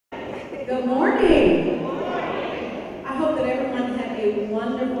Good morning. I hope that everyone had a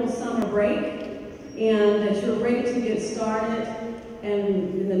wonderful summer break and that you're ready to get started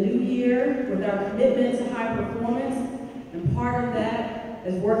in the new year with our commitment to high performance. And part of that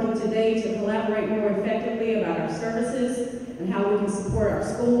is working today to collaborate more effectively about our services and how we can support our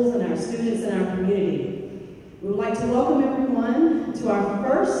schools and our students and our community. We would like to welcome everyone to our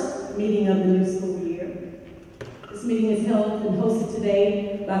first meeting of the new school year. This meeting is held and hosted today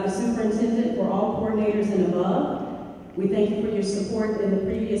by the Superintendent for all coordinators and above. We thank you for your support in the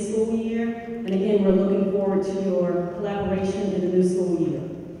previous school year, and again, we're looking forward to your collaboration in the new school year.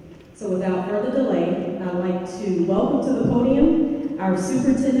 So without further delay, I'd like to welcome to the podium our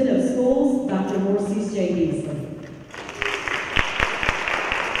Superintendent of Schools, Dr. Morris J. Beasley.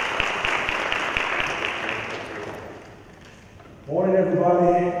 Morning,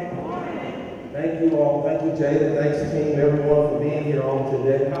 everybody. Thank you all. Thank you, Jada. Thanks, team, everyone, for being here on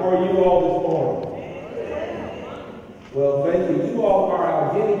today. How are you all this morning? Well, thank you. You all are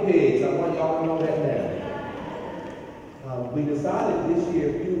our guinea pigs. I want y'all to know that now. We decided this year,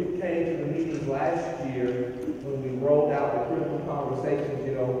 if you came to the meetings last year when we rolled out the critical conversations,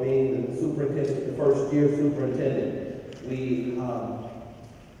 being the superintendent, the first year superintendent, we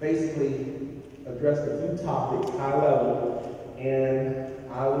basically addressed a few topics, high level, and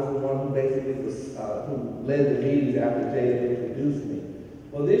I was the one who basically who led the meetings after Jada introduced me.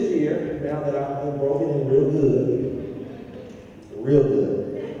 Well, this year, now that I've been broken in real good,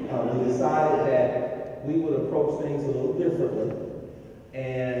 we decided that we would approach things a little differently.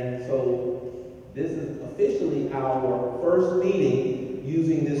 And so this is officially our first meeting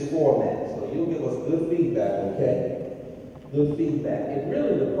using this format. So you'll give us good feedback, okay? Good feedback. And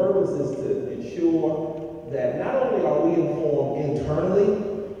really the purpose is to ensure that not only are we informed internally,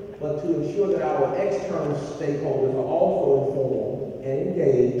 but to ensure that our external stakeholders are also informed and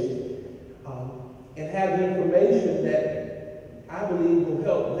engaged and have the information that I believe will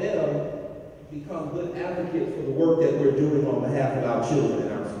help them become good advocates for the work that we're doing on behalf of our children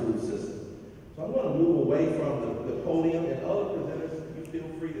in our school system. So I'm going to move away from the podium, and other presenters, you feel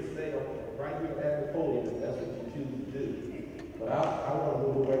free to stay right here at the podium if that's what you choose to do. But I want to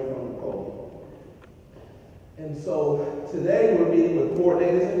move away from the podium. And so today we're meeting with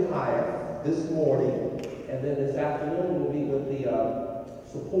coordinators and higher this morning, and then this afternoon we'll meet with the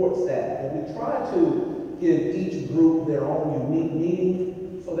support staff. And we try to give each group their own unique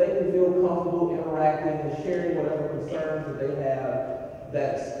meeting so they can feel comfortable interacting and sharing whatever concerns that they have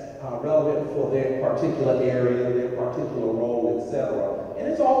that's relevant for their particular area, their particular role, etc. And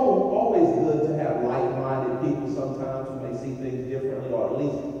it's always good to have like-minded people sometimes who may see things differently, or at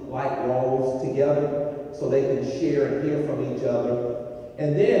least like roles together, so they can share and hear from each other.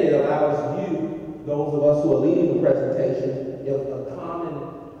 And then it allows you, those of us who are leading the presentation, if a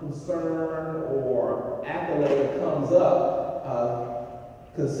common concern or accolade comes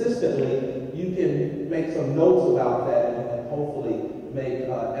up consistently, you can make some notes about that and hopefully make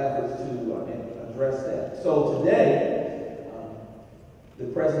efforts to address that. So today, the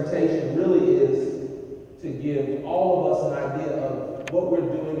presentation really is to give all of us an idea of what we're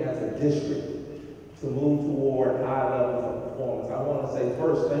doing as a district to move toward high levels of performance. I want to say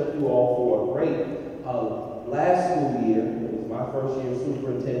first, thank you all for a great last school year. It was my first year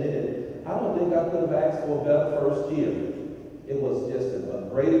superintendent, and I don't think I could have asked for a better first year. It was just a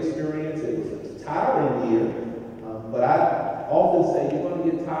great experience. It was a tiring year, but I often say you're going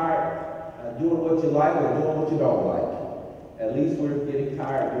to get tired doing what you like or doing what you don't like. At least we're getting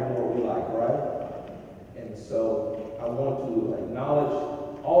tired doing what we like, right? And so I want to acknowledge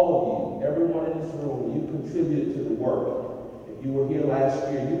all of you, everyone in this room. You contributed to the work. If you were here last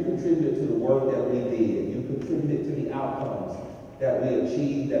year, you contributed to the work that we did. You contributed to the outcomes that we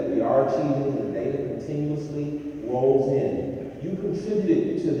achieved, that we are achieving, and the data continuously rolls in. You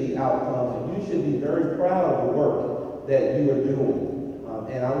contributed to the outcomes, and you should be very proud of the work that you are doing.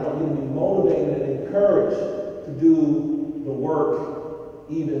 And I want you to be motivated and encouraged to do the work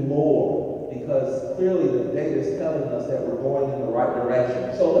even more, because clearly the data is telling us that we're going in the right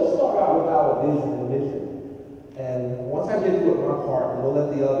direction. So let's start out with our vision and mission. And once I get through my part, and we'll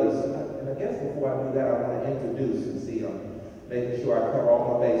let the others, and I guess before I do that, I want to introduce and see, making sure I cover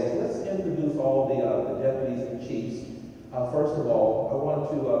all my bases. Let's introduce all the deputies and chiefs. First of all, I want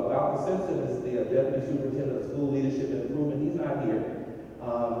to, Dr. Simpson is the Deputy Superintendent of School Leadership and Improvement. He's not here.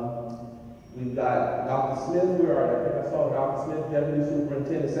 We've got Dr. Smith, I think I saw Dr. Smith, Deputy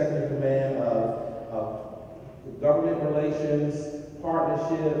Superintendent, Second in Command of Government Relations,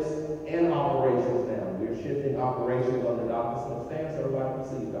 Partnerships, and Operations now. We're shifting operations under Dr. Smith. Stand so everybody can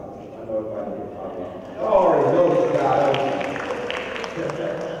see you, Dr. Smith. I know everybody here probably already know this guy.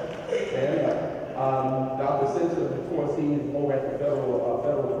 Stand up. Dr. Simpson, of course, he's over at the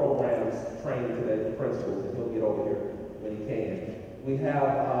federal programs training today, the principals, and he'll get over here when he can. We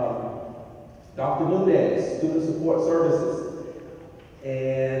have Dr. Nunez, Student Support Services,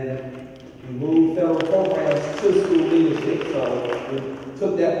 and we moved federal programs to school leadership, so we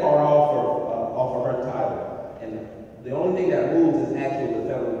took that part off of her title. And the only thing that moves is actually the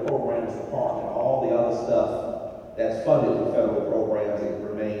federal programs department. All the other stuff that's funded with federal programs, it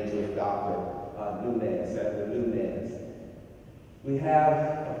remains with Dr. Nunez, Senator Nunez. We have,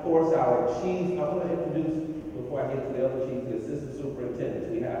 of course, our chief. I'm going to introduce, before I get to the other chief, the assistant superintendents.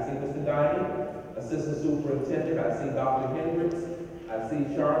 I see Mr. Diney, assistant superintendent. I see Dr. Hendricks. I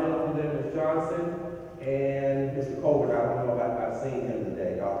see Charlotte over there, Ms. Johnson, and Mr. Colbert. I don't know if I've seen him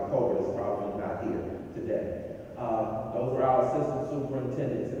today. Dr. Colbert is probably not here today. Those are our assistant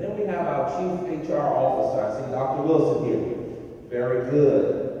superintendents. And then we have our chief HR officer. I see Dr. Wilson here. Very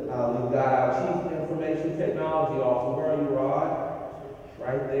good. We've got our chief information technology officer. Where are you, Rod?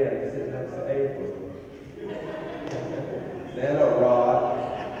 Right there, sitting next to April. Stand up,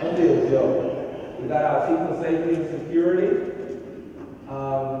 Rod. Don't be a joke. We got our chief of safety and security.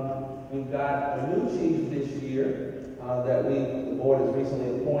 We've got a new chief this year that the board has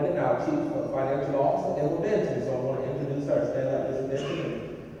recently appointed, our chief financial officer, Emma Benton. So I want to introduce her. Stand up, Ms. Benton,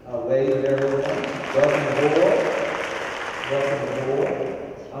 and wave at everyone. Welcome aboard. Welcome aboard.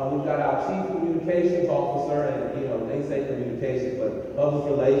 We've got our chief communications officer, and they say communications, but public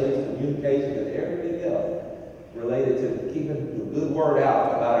relations, communications, and everything else related to keeping the good word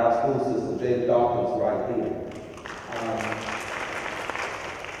out about our school system. Jay Dawkins right here.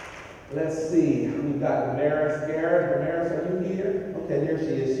 Let's see, we've got Damaris Garrett. Damaris, are you here? Okay, there she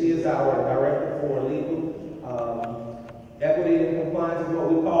is. She is our director for legal equity and compliance is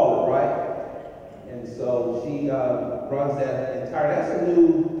what we call it, right? And so she runs that entire, that's a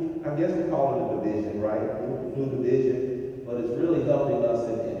new, I guess we call it a division, right? New division, but it's really helping us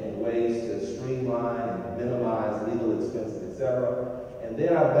in ways to streamline and minimize legal expenses, etc. And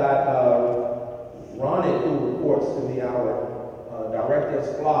then I've got Ronnie, who reports to me, our Director of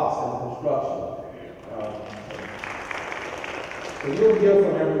SPLOS and Construction. So you'll hear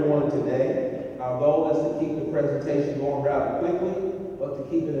from everyone today. Our goal is to keep the presentation going rather quickly, but to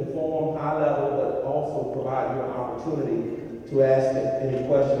keep it informed, high level, but also provide you an opportunity to ask any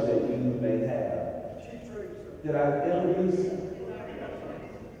questions that you may have. Did I introduce?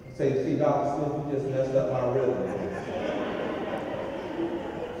 Say, see, Dr. Smith, you just messed up my rhythm.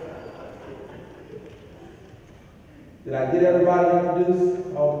 Did I get everybody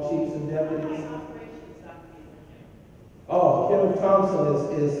introduced? All the chiefs and deputies? Oh, Kenneth Thompson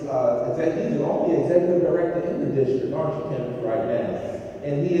is he's the only executive director in the district, aren't you, Kenneth, right now?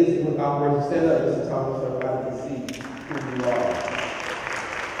 And he is with Operation Stand Up, Mr. Thompson, so everybody can see who you are.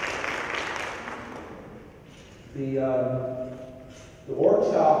 The org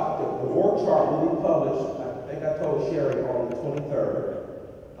chart will be published, I think I told Sherry, on the 23rd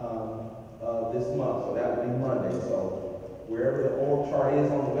of this month, so that will be Monday. So wherever the org chart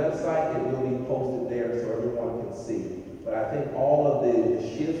is on the website, it will be posted there so everyone can see. But I think all of the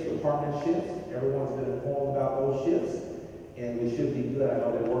shifts, department shifts, everyone's been informed about those shifts, and we should be good. I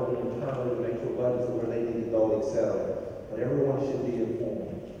know they're working internally to make sure budgets are where they need to go, etc. But everyone should be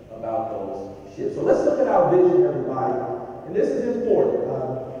informed about those shifts. So let's look at our vision, everybody. And this is important.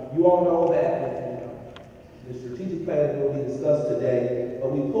 You all know that the strategic plan will be discussed today,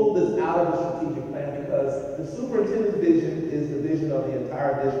 but we pulled this out of the strategic plan because the superintendent's vision is the vision of the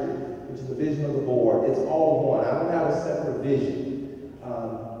entire district, which is the vision of the board. It's all one. I don't have a separate vision.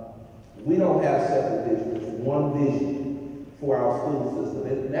 We don't have separate vision. It's one vision for our school system.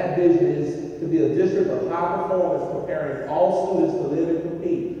 And that vision is to be a district of high performance, preparing all students to live and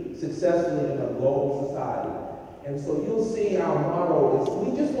compete successfully in a global society. And so you'll see our motto is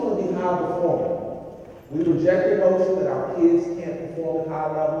we just want to be high performing. We reject the notion that our kids can't perform at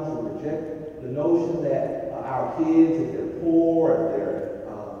high levels. We reject the notion that our kids, if they're poor, if they're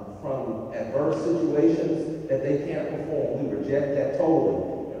from adverse situations, that they can't perform. We reject that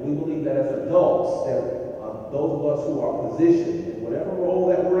totally. And we believe that as adults, that those of us who are positioned in whatever role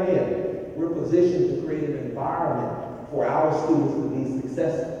that we're in, we're positioned to create an environment for our students to be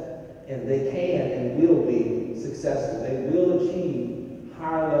successful. And they can and will be successful. They will achieve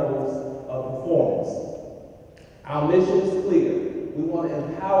higher levels of performance. Our mission is clear. We want to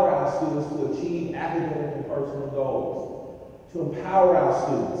empower our students to achieve academic and personal goals. To empower our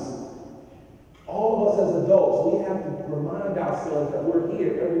students. All of us as adults, we have to remind ourselves that we're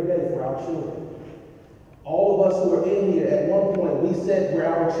here every day for our children. All of us who are in here, at one point, we sat where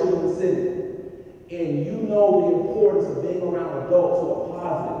our children sit. And you know the importance of being around adults who are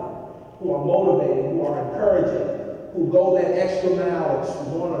positive, who are motivated, who are encouraging, who go that extra mile,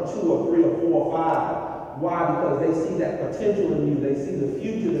 1 or 2 or 3 or 4 or 5. Why? Because they see that potential in you. They see the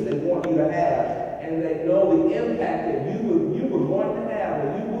future that they want you to have. And they know the impact that you were going to have, or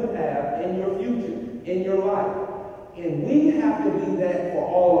you would have in your future, in your life. And we have to be that for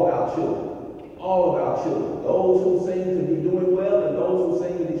all of our children. All of our children. Those who seem to be doing well and those who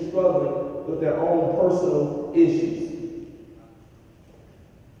seem to be struggling with their own personal issues.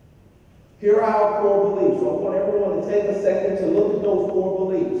 Here are our core beliefs. So I want everyone to take a second to look at those core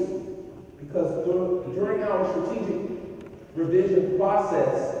beliefs. Because during our strategic revision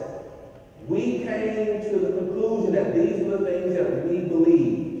process, we came to the conclusion that these are the things that we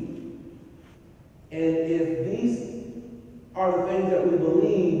believe. And if these are the things that we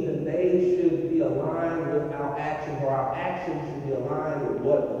believe, then they should be aligned with our actions, or our actions should be aligned with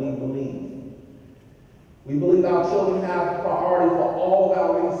what we believe. We believe our children have priority for all of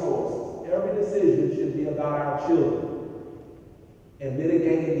our resources. Every decision should be about our children and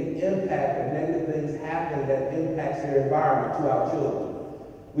mitigating the impact of negative things happening that impacts their environment to our children.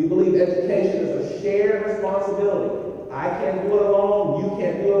 We believe education is a shared responsibility. I can't do it alone. You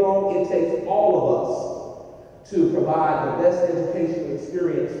can't do it alone. It takes all of us to provide the best educational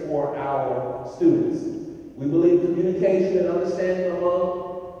experience for our students. We believe communication and understanding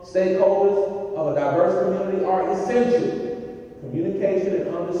among stakeholders of a diverse community are essential. Communication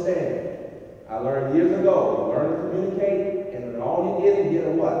and understanding. I learned years ago, you learn to communicate, and then all you get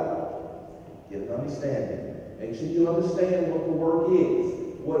a what? Get an understanding. Make sure you understand what the work is,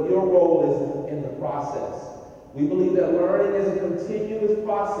 what your role is in the process. We believe that learning is a continuous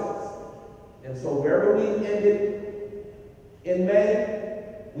process. And so wherever we ended in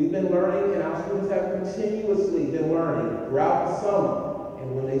May, we've been learning, and our students have continuously been learning throughout the summer.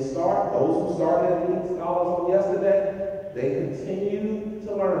 And when they start, those who started at Elite Scholars from yesterday, they continue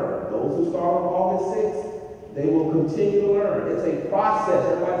to learn. Those who start on August 6th, they will continue to learn. It's a process.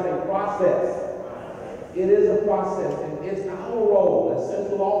 Everybody say process. It is a process, and it's our role as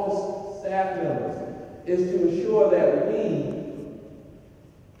central office staff members is to ensure that we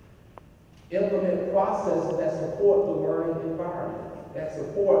implement processes that support the learning environment, that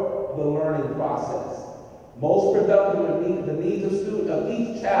support the learning process. Most productive, the needs of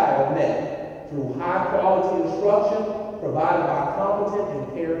each child are met through high-quality instruction provided by competent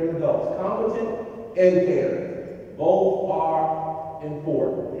and caring adults. Competent and caring. Both are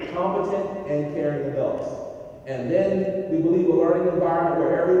important. Competent and caring adults. And then we believe a learning environment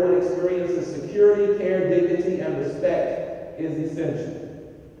where everyone experiences security, care, dignity, and respect is essential.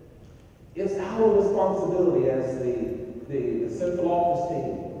 It's our responsibility as the central office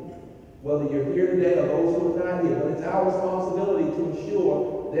team, whether you're here today or those who are not here, but it's our responsibility to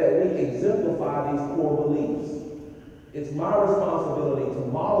ensure that we exemplify these core beliefs. It's my responsibility to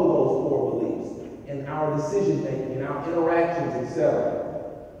model those core beliefs in our decision making, in our interactions, etc.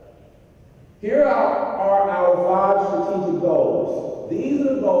 Here are our 5 strategic goals. These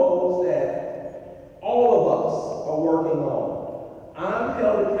are the goals that all of us are working on. I'm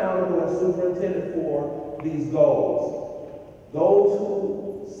held accountable as superintendent for these goals. Those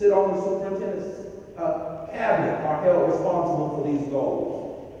who sit on the superintendent's cabinet are held responsible for these goals.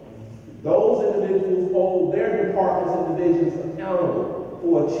 Those individuals hold their departments and divisions accountable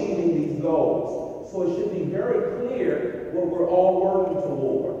for achieving these goals. So it should be very clear what we're all working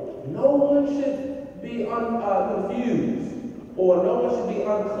toward. No one should be confused, or no one should be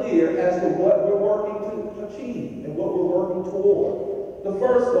unclear as to what we're working to achieve and what we're working toward. The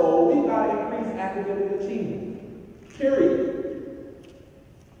first goal, we've got to increase academic achievement, period.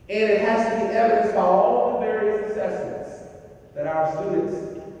 And it has to be evidenced by all the various assessments that our students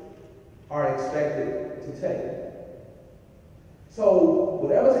are expected to take. So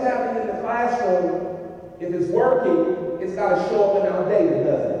whatever's happening in the classroom, if it's working, it's got to show up in our data,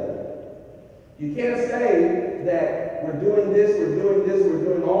 doesn't it? You can't say that we're doing this, we're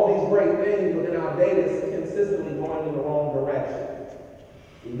doing all these great things, but then our data is consistently going in the wrong direction.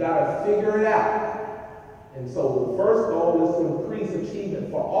 We've got to figure it out. And so the first goal is to increase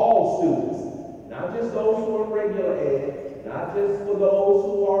achievement for all students, not just those who are in regular ed, not just for those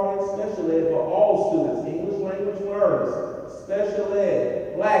who are in special ed, but all students, English language learners, special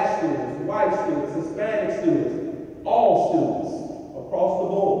ed, black students, white students, Hispanic students, all students across the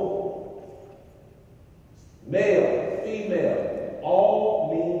board. Male, female,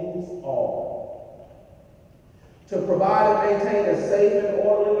 all means all. To provide and maintain a safe and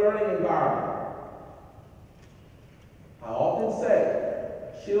orderly learning environment. I often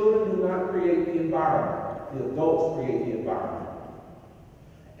say, children do not create the environment. The adults create the environment.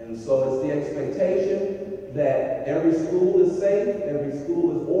 And so it's the expectation that every school is safe, every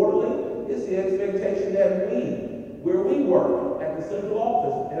school is orderly, the expectation that where we work at the central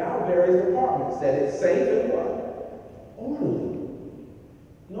office, in our various departments, that it's safe and what? Orderly.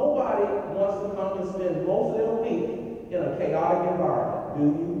 Nobody wants to come and spend most of their week in a chaotic environment, do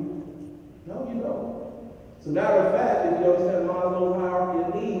you? No, you don't. As a matter of fact, if you understand Maslow's hierarchy of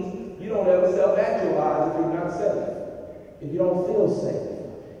needs, you don't ever self-actualize if you're not safe. If you don't feel safe.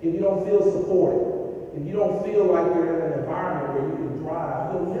 If you don't feel supported. If you don't feel like you're in an environment where you can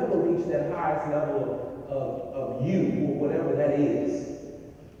thrive, you'll never reach that highest level of you, or whatever that is.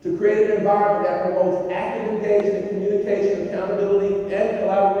 To create an environment that promotes active engagement, communication, accountability, and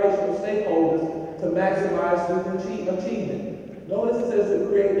collaboration with stakeholders to maximize student achievement. Notice it says to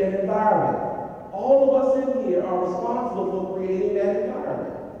create an environment. All of us in here are responsible for creating that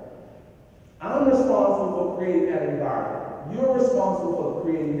environment. I'm responsible for creating that environment. You're responsible for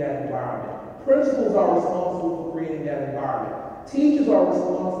creating that environment. Principals are responsible for creating that environment. Teachers are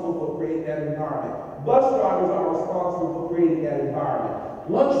responsible for creating that environment. Bus drivers are responsible for creating that environment.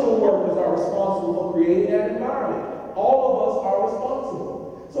 Lunchroom workers are responsible for creating that environment. All of us are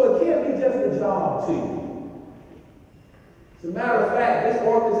responsible. So it can't be just a job to you. As a matter of fact, this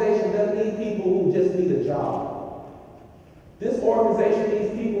organization doesn't need people who just need a job. This organization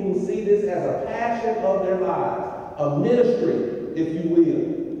needs people who see this as a passion of their lives, a ministry, if you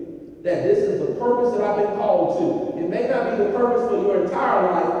will. That this is the purpose that I've been called to. It may not be the purpose for your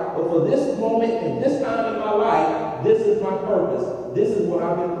entire life, but for this moment and this time in my life, this is my purpose. This is what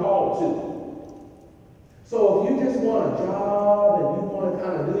I've been called to. So if you just want a job and you want to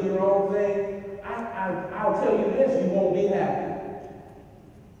kind of do your own thing, I'll tell you this, you won't be happy.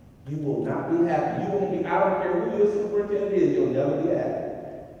 You will not be happy. You won't be, I don't care who your superintendent is, you'll never be happy.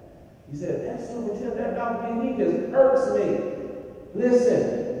 You said, that superintendent, that Dr. B, he just irks me.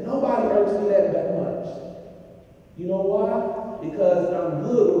 Listen, nobody irks me that much. You know why? Because I'm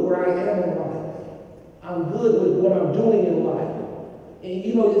good with where I am in life. I'm good with what I'm doing in life. And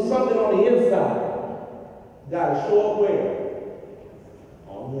you know, it's something on the inside. Got to show up where?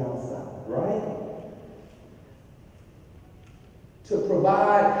 On the outside, right? To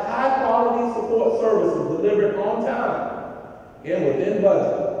provide high quality support services delivered on time and within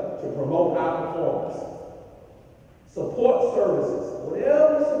budget to promote high performance. Support services,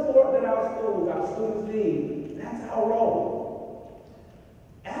 whatever support that our students need, that's our role.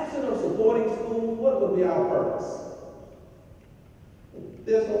 Absent of supporting schools, what would be our purpose?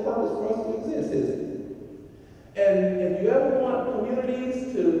 There's no purpose for us to exist, is it? And if you ever want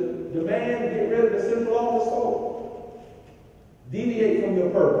communities to demand get rid of the central office folk, deviate from your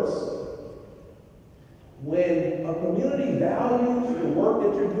purpose. When a community values the work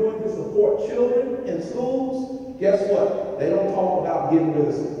that you're doing to support children in schools, guess what? They don't talk about getting rid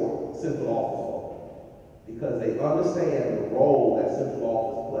of support, central office folk, because they understand the role that central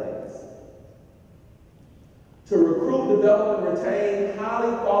office plays. To recruit, develop, and retain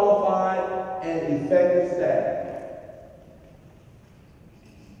highly qualified and effective staff.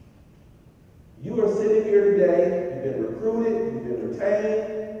 You are sitting here today, you've been recruited, you've been retained,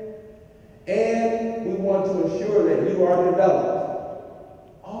 and we want to ensure that you are developed.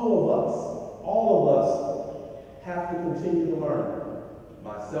 All of us have to continue to learn,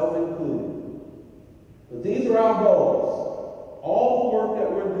 myself included. But these are our goals. All the work that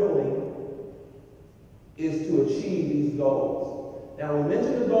we're doing is to achieve these goals. Now, we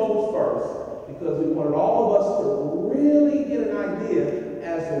mentioned the goals first because we wanted all of us to really get an idea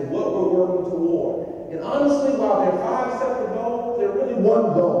as to what we're working toward. And honestly, while there are 5 separate goals, there's really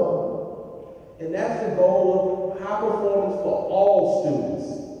one goal. And that's the goal of high performance for all students.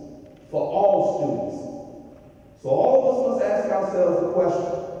 For all students. So all of us must ask ourselves the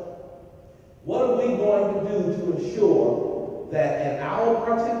question, what are we going to do to ensure that in our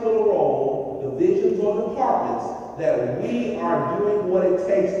particular role, divisions or departments, that we are doing what it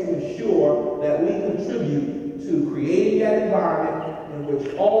takes to ensure that we contribute to creating that environment in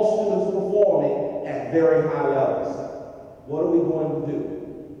which all students are performing at very high levels. What are we going to do?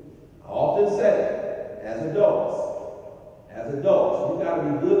 I often say, as adults, you've got to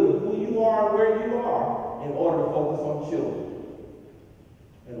be good with who you are and where you are in order to focus on children.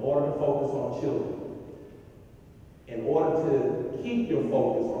 In order to focus on children. In order to keep your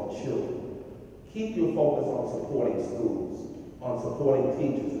focus on children. Keep your focus on supporting schools, on supporting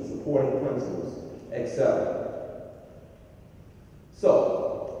teachers and supporting principals, etc.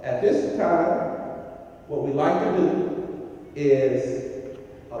 So, at this time, what we like to do is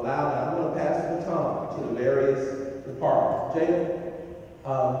I'm going to pass the baton to the various departments. Jada?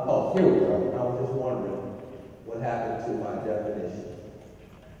 Here we go. I was just wondering what happened to my definition.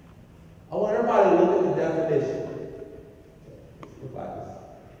 I want everybody to look at the definition. Look like this.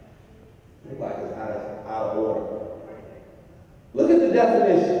 out of order. Look at the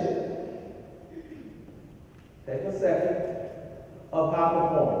definition. Take a second. Of high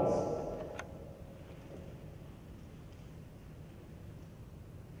performance.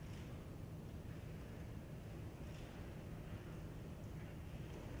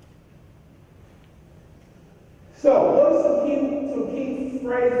 So, what are some key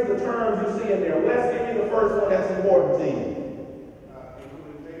phrases or terms you see in there? Let's give you the first one that's important to you.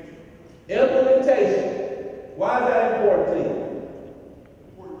 Implementation. Implementation. Why is that important to you?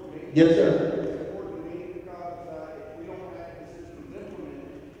 Important to me. Yes, sir. It's important to me because if we don't have the systems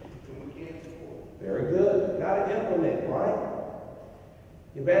implemented, then we can't support it. Very good. Got to implement, right?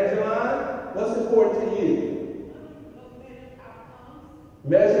 Evangeline, what's important to you?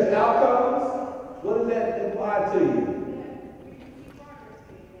 Measured outcomes. Measured outcomes. What does that imply to you?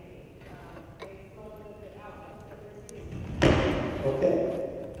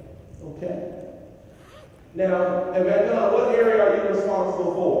 Okay. Now, Evangeline, what area are you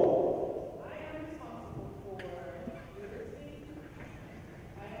responsible for? I am responsible for literacy.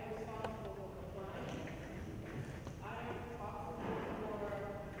 I am responsible for compliance. I am responsible for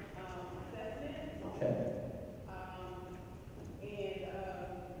assessment. Okay. And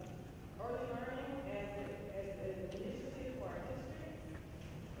early learning as an initiative for our district.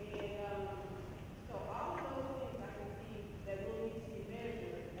 And so all of those things I can see that will need to be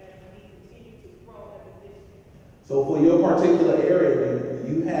measured as we continue to grow as a district. So for your particular area,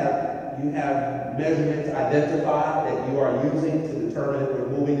 you have measurements identified that you are using to determine if we're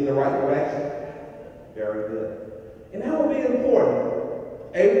moving in the right direction? Very good. And that would be important.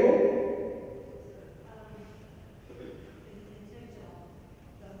 April?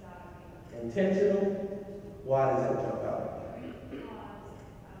 Intentional? Why does it jump out?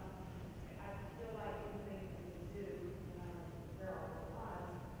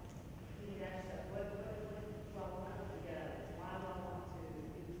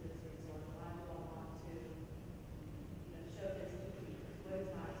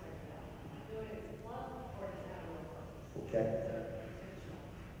 Okay.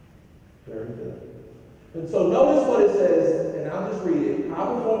 Very good. And so notice what it says, and I'll just read it. High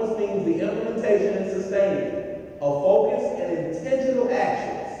performance means the implementation and sustaining of focused and intentional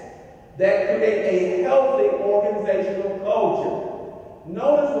actions that create a healthy organizational culture.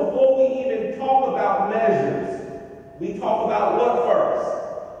 Notice before we even talk about measures, we talk about what first?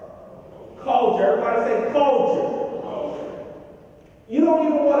 Culture. Everybody say culture. You don't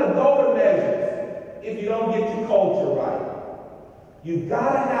even want to go to measures if you don't get your culture right. You've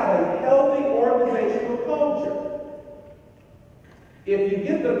got to have a healthy organizational culture. If you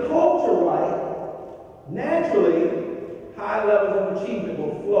get the culture right, naturally, high levels of achievement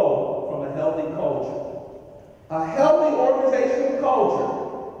will flow from a healthy culture. A healthy organizational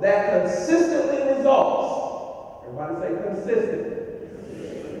culture that consistently results. Everybody say consistent.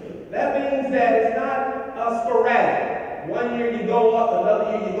 That means that it's not sporadic. One year you go up,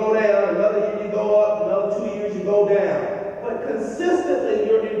 another year you go down, another year you go up, another 2 years you go down. But consistently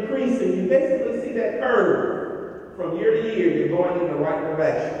you're increasing. You basically see that curve. From year to year, you're going in the right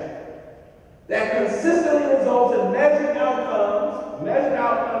direction. That consistently results in measured outcomes. Measured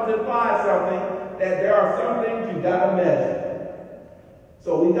outcomes imply something, that there are some things you've got to measure.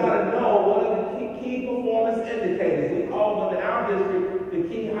 So we got to know what are the key performance indicators. We call them in our district the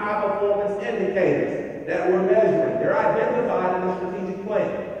key high performance indicators that we're measuring. They're identified in the strategic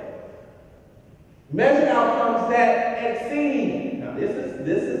plan. Measured outcomes that exceed. Now this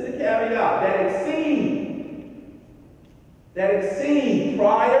is the caveat. That exceed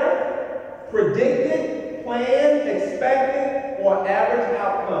prior, predicted, planned, expected, or average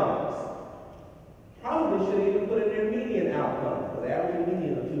outcomes. Probably should even put in there median outcomes, but average and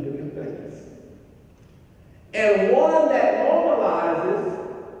median are two different things. And one that normalizes,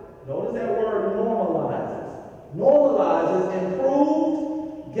 notice that word normalizes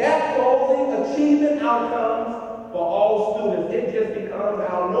improved, gap-closing achievement outcomes for all students. It just becomes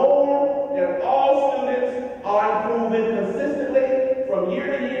our norm that all students are improving consistently from year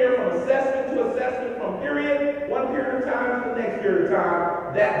to year, from assessment to assessment, from one period of time to the next period of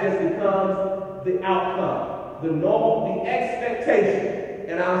time. That just becomes the outcome, the norm, the expectation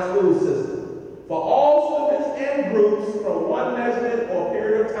in our school system. For all students and groups from one measurement or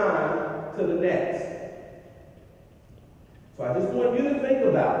period of time to the next. So I just want you to think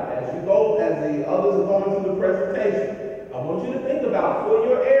about, as the others are going through the presentation, I want you to think about for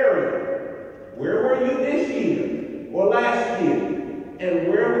your area, where were you this year or last year? And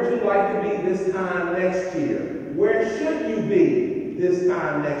where would you like to be this time next year? Where should you be this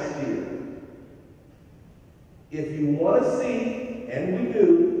time next year? If you want to see, and we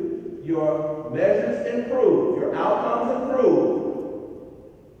do, your measures improve, your outcomes improve,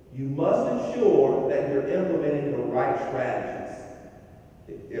 you must ensure that you're implementing the right strategies.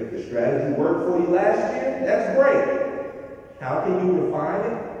 If the strategy worked for you last year, that's great. How can you refine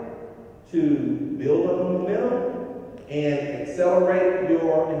it to build on the momentum and accelerate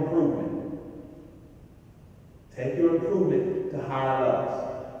your improvement? Take your improvement to higher levels.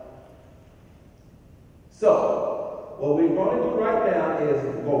 So, what we're going to do right now is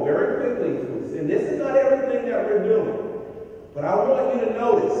go very quickly through this. And this is not everything that we're doing. But I want you to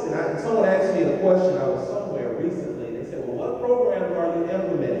notice, and someone asked me a question, I was somewhere recently, they said, well, what programs are you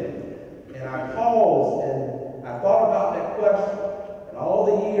implementing? And I paused and I thought about that question. And all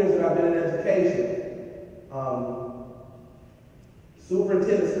the years that I've been in education,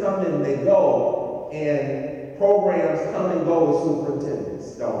 superintendents come and they go, and programs come and go with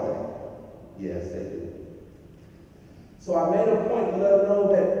superintendents, don't they? Yes, they do. So I made a point to let them know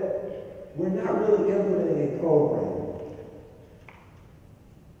that we're not really implementing a program.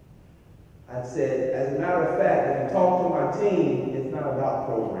 I said, as a matter of fact, if you talk to my team, it's not about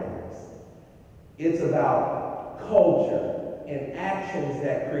programs. It's about culture and actions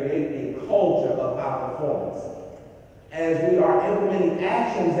that create a culture of high performance. As we are implementing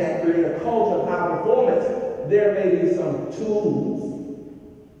actions that create a culture of high performance, there may be some tools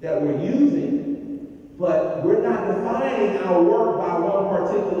that we're using, but we're not defining our work by one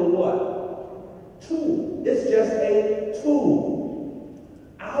particular what? Tool. It's just a tool.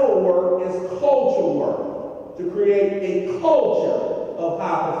 Our work is culture work to create a culture of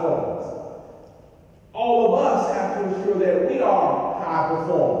high performance. All of us have to ensure that we are high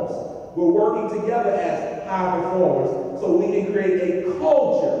performers. We're working together as high performers so we can create a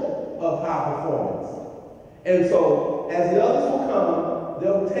culture of high performance. And so, as the others will come,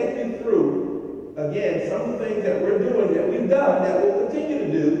 they'll take you through, again, some of the things that we're doing, that we've done, that we'll continue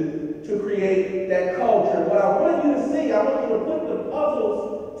to do to create that culture. What I want you to see, I want you to put the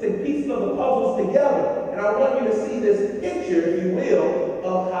pieces of the puzzles together, and I want you to see this picture, if you will,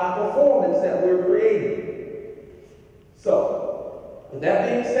 of high performance that we're creating. So, with that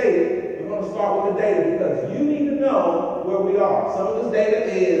being stated, we're going to start with the data because you need to know where we are. Some of this data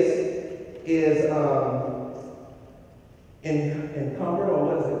is encumbered, or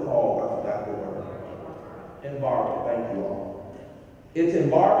what is it called? I forgot the word. Embargo. Thank you all. It's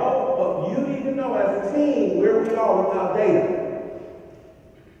embargo, but you need to know as a team where we are with our data.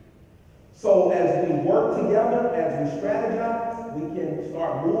 So as we work together, as we strategize, we can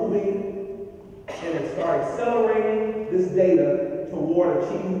start moving and start accelerating this data toward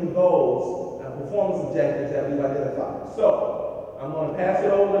achieving the goals and performance objectives that we've identified. So I'm going to pass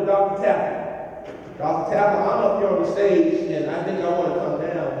it over to Dr. Tapper. Dr. Tapper, I'm up here on the stage, and I think I want to come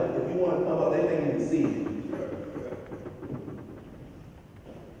down, but if you want to come up, they think you can see you.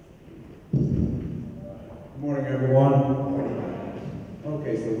 Good morning, everyone.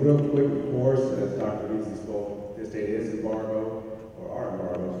 Okay, so real quick, of course, as Dr. Beasley spoke, this data is embargo, or our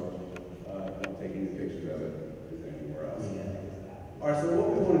embargoes. Don't take any pictures of it anywhere else. All right, so what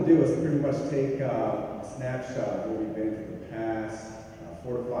we want to do is pretty much take a snapshot of where we've been for the past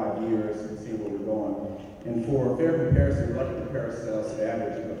 4 to 5 years and see where we're going. And for fair comparison, we'd like to compare ourselves to the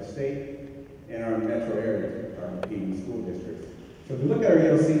average of the state and our metro areas, our competing school districts. So if we look at our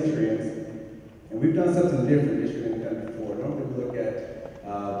ELC trends, and we've done something different this year than we've done before. Normally we look at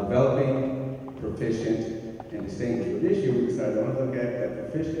developing, proficient, and distinguished. But this year we decided to only look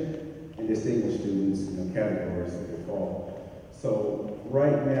at proficient and distinguished students in the categories that they fall. So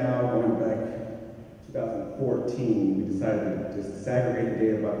right now, going back 2014, we decided to just disaggregate the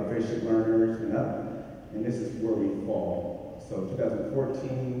data by proficient learners and up, and this is where we fall. So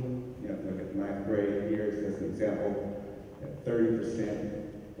 2014, look at the 9th grade years as an example,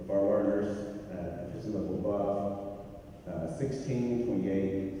 30% of our learners at level above, 16,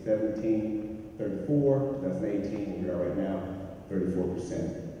 28, 17, 34, 2018, we are right now, 34%.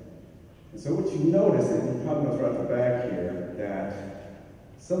 And so what you notice, and you probably notice right off the back here, that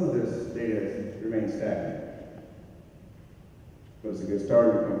some of this data remains stagnant. But it's a good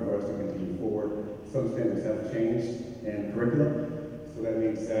starting point for us to continue forward. Some standards have changed in curriculum, so that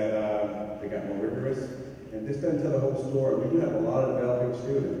means that they got more rigorous. And this doesn't tell the whole story. We do have a lot of developing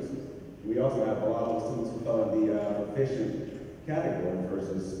students. We also have a lot of students who fall in the proficient category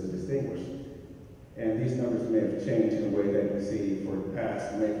versus the distinguished. And these numbers may have changed in a way that you see for the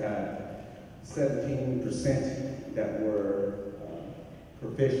past. We may have had 17% that were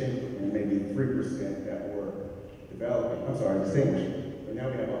proficient and maybe 3% that were distinguished. But now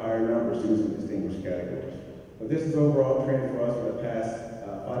we have a higher number of students in distinguished categories. But this is overall trend for us for the past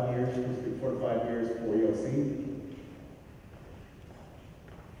 5 years, 4 to 5 years for ELC.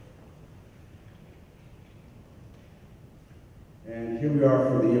 And here we are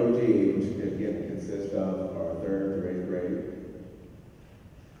for the EOG, which again consists of our 3rd through 8th grade.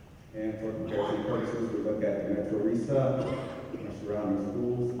 And for comparison purposes, we look at the Metro RESA, our surrounding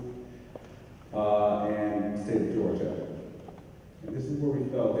schools, and the state of Georgia. And this is where we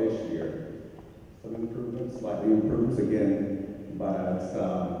fell this year. Some improvements, slightly improvements again, but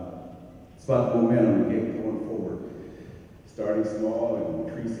it's about the momentum we get going forward. Starting small and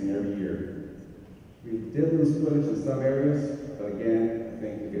increasing every year. We did lose footage in some areas, but again, I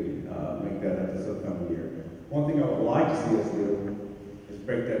think we can make that up this upcoming year. One thing I would like to see us do is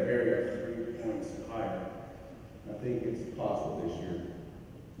break that barrier 3 points higher. I think it's possible this year.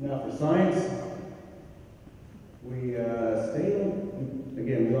 Now for science, we stayed on,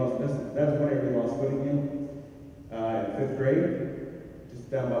 again, we lost, that's one area we lost footing in 5th grade,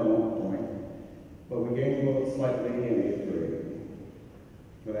 just down by 1 point. But we gained a little slightly in 8th grade.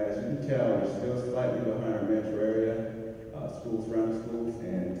 But as you can tell, we're still slightly behind our metro area, schools, surrounding schools,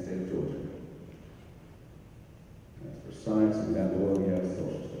 and the state of Georgia. As for science, and down below we have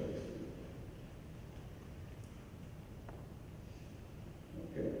social studies.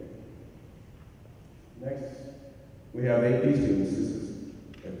 Okay. Next, we have AP students. This is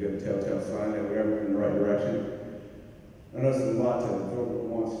a good telltale sign that we're moving in the right direction. I know it's a lot to throw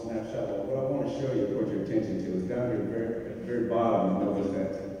one snapshot of. What I want to show you, put your attention to, is down here at the very bottom. You notice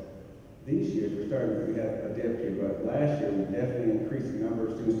that these years we had a dip here, but last year we definitely increased the number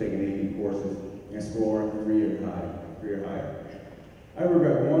of students taking AP courses and scoring 3 or higher. I remember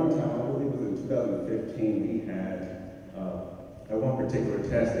at one time, I believe it was in 2015, we had at one particular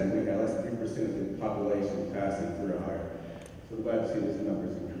test, and we had less than 3% of the population passing 3 or higher. So we're glad to see this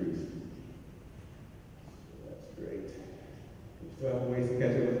number's increased. So that's great. We still have ways to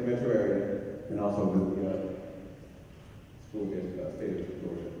catch up with the metro area and also with the school district, state of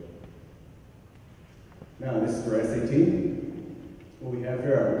Georgia. Now this is for SAT. What we have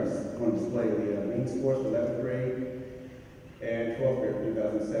here, I just want to display the mean scores for 11th grade and 12th grade for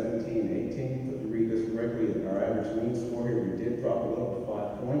 2017-18. So if you read this correctly, our average mean score here, we did drop a little to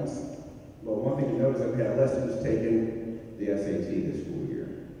 5 points. But one thing to note is that we had less students taking the SAT this school year.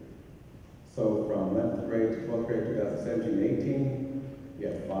 So from 11th grade to 12th grade 2017-18, we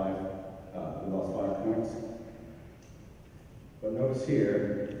had we lost 5 points. But notice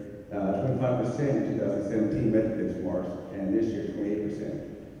here, 25% in 2017 met the benchmarks, and this year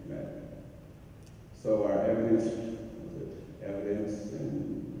 28% met. So our evidence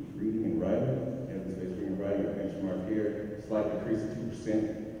and reading and writing, evidence-based reading and writing, our benchmark here, slight decrease of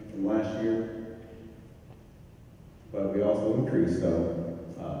 2% from last year. But we also increased though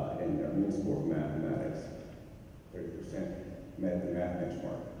in our mean score for mathematics, 30% met the math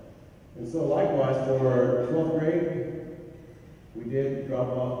benchmark. And so likewise for 12th grade, we did drop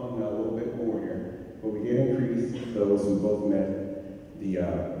off a little bit more here, but we did increase those who both met the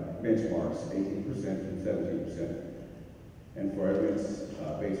benchmarks, 18% and 17%. And for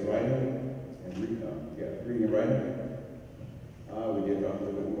evidence-based writing and reading and writing, we did drop a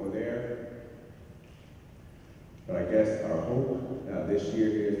little bit more there. But I guess our hope this year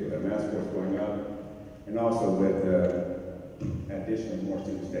is with our math scores going up, and also with the addition of more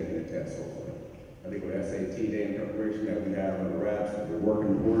students taking the test, hopefully. I think with SAT day and preparation that we have on the RAPs that we're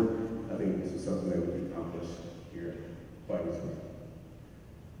working toward, I think this is something that we can accomplish here quite easily.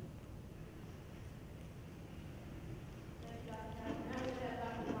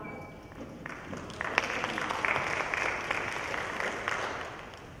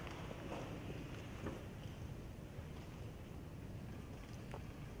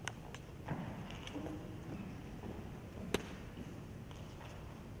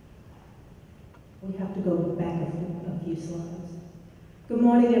 We have to go back a few slides. Good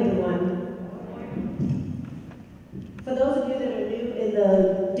morning, everyone. For those of you that are new in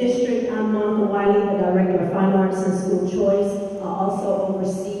the district, I'm Monica Wiley, the Director of Fine Arts and School Choice. I also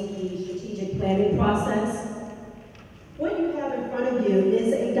oversee the strategic planning process. What you have in front of you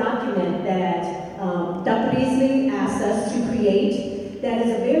is a document that Dr. Beasley asked us to create that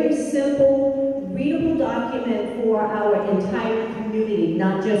is a very simple, readable document for our entire community,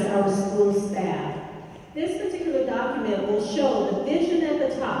 not just our school staff. This particular document will show the vision at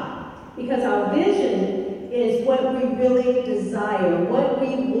the top, because our vision is what we really desire, what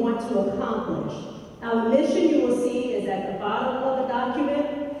we want to accomplish. Our mission, you will see, is at the bottom of the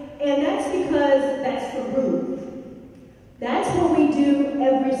document, and that's because that's the root. That's what we do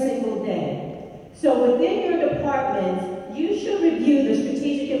every single day. So within your department, you should review the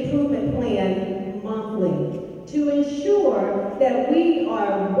strategic improvement plan monthly to ensure that we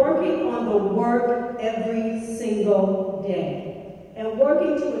are working on the work every single day and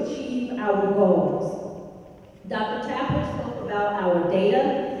working to achieve our goals. Dr. Tapper spoke about our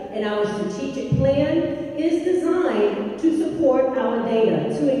data, and our strategic plan is designed to support our data,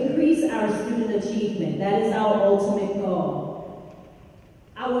 to increase our student achievement. That is our ultimate goal.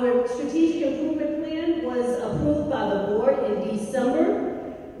 Our strategic improvement plan was approved by the board in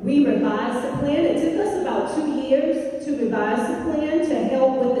December. We revised the plan. It took us about 2 years to revise the plan to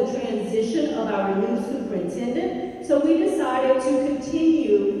help with the transition of our new superintendent. So we decided to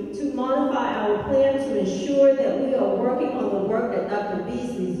continue to modify our plan to ensure that we are working on the work that Dr.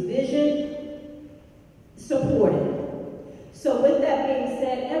 Beasley's vision supported. So with that being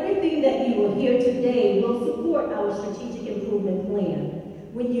said, everything that you will hear today will support our strategic improvement plan.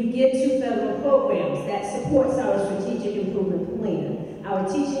 When you get to federal programs, that supports our strategic improvement plan. Our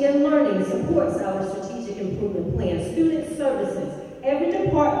teaching and learning supports our strategic improvement plan. Student services, every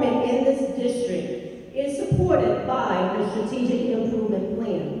department in this district is supported by the strategic improvement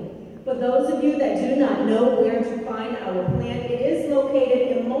plan. For those of you that do not know where to find our plan, it is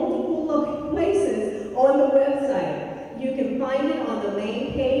located in multiple places on the website. You can find it on the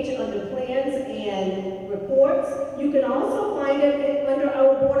main page under plans and reports. You can also find it under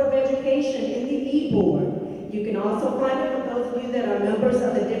our Board of Education in the e-board. You can also find it for those of you that are members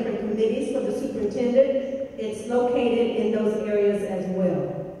of the different committees for the superintendent. It's located in those areas as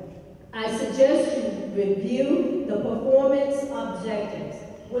well. I suggest you review the performance objectives,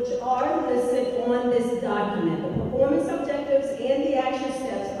 which are listed on this document. The performance objectives and the action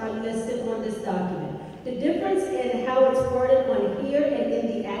steps are listed on this document. The difference in how it's worded on here and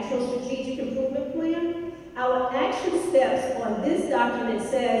in the actual strategic improvement plan, our action steps on this document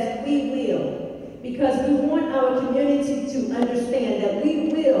says we will, because we want our community to understand that we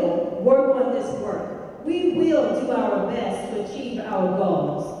will work on this work. We will do our best to achieve our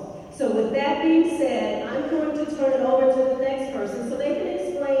goals. So with that being said, I'm going to turn it over to the next person so they can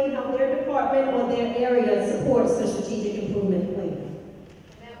explain how their department or their area supports the strategic improvement plan.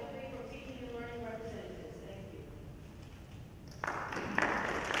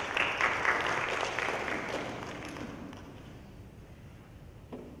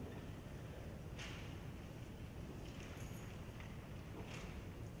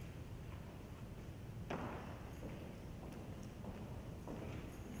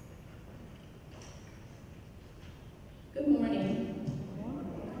 Good morning.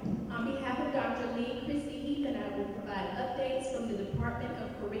 On behalf of Dr. Lee, Christy Heath and I will provide updates from the Department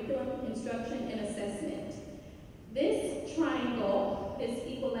of Curriculum, Instruction, and Assessment. This triangle, this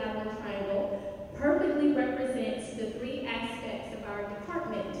equilateral triangle, perfectly represents the three aspects of our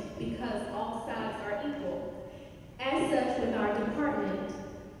department because all sides are equal. As such, with our department,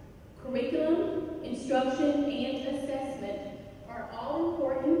 curriculum, instruction, and assessment are all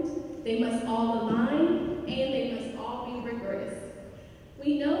important. They must all align, and they must all be rigorous.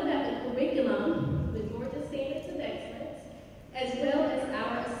 We know that the curriculum, the Georgia Standards of Excellence, as well as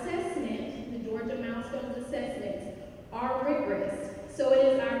our assessment, the Georgia Milestones Assessments, are rigorous. So it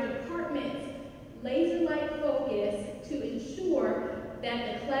is our department's laser-like focus to ensure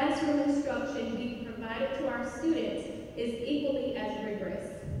that the classroom instruction being provided to our students is equally as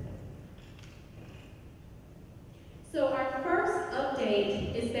rigorous. So our first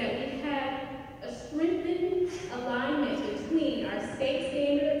update is that we have a strengthened alignment between our state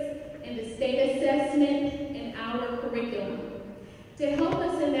standards and the state assessment and our curriculum. To help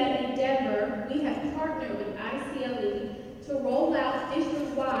us in that endeavor, we have partnered with ICLE to roll out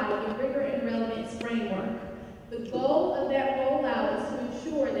district-wide the Rigor and Relevance Framework. The goal of that rollout is to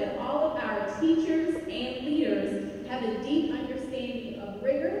ensure that all of our teachers and leaders have a deep understanding of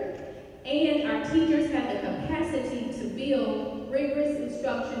rigor, and our teachers have the capacity to build rigorous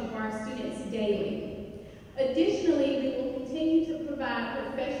instruction for our students daily. Additionally, we will continue to provide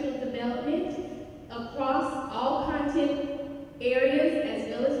professional development across all content areas as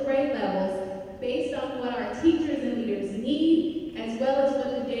well as grade levels based on what our teachers and leaders need as well as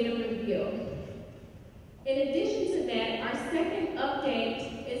what the data reveal. In addition to that, our second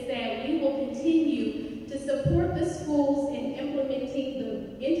update is that we will continue to support the schools in implementing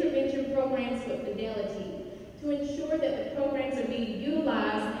the intervention programs with fidelity to ensure that the programs are being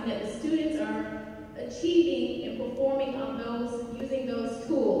utilized and that the students are achieving and performing on using those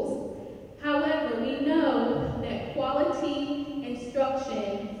tools. However, we know that quality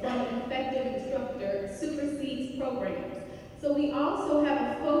instruction from an effective instructor supersedes programs. So we also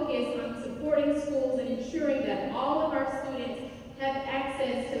have a focus on supporting schools and ensuring that all of our students have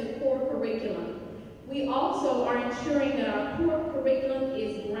access to the core curriculum. We also are ensuring that our core curriculum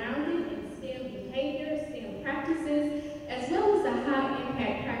is grounded in STEM behavior, STEM practices, as well as the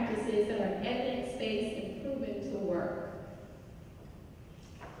high-impact practices that are evidence-based and proven to work.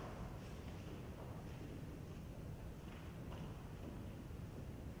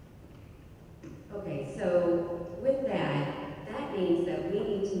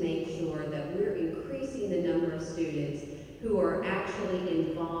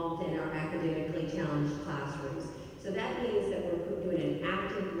 involved in our academically challenged classrooms. So that means that we're doing an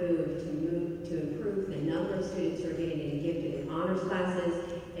active move to improve the number of students who are getting into gifted and honors classes,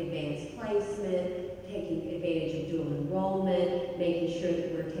 advanced placement, taking advantage of dual enrollment, making sure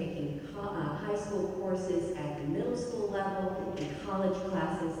that we're taking high school courses at the middle school level and college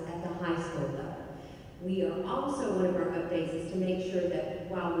classes at the high school level. We are also, one of our updates is to make sure that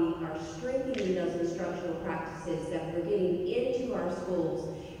while we are strengthening those instructional practices, that we're getting into our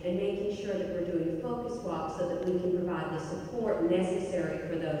schools and making sure that we're doing focus walks so that we can provide the support necessary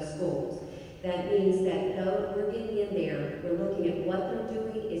for those schools. That means that though we're getting in there, we're looking at what they're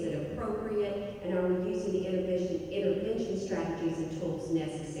doing, is it appropriate, and are we using the intervention strategies and tools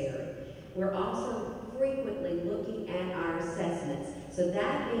necessary. We're also frequently looking at our assessments. So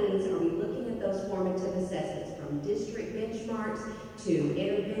that means, are we looking at those formative assessments from district benchmarks to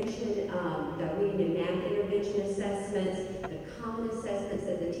intervention, the reading and math intervention assessments, the common assessments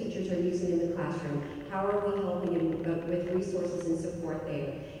that the teachers are using in the classroom? How are we helping them with resources and support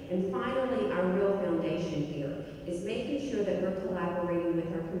there? And finally, our real foundation here is making sure that we're collaborating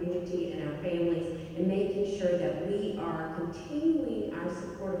with our community and our families and making sure that we are continuing our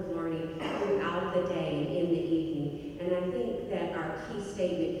supportive learning throughout the day and in the evening. And I think that our key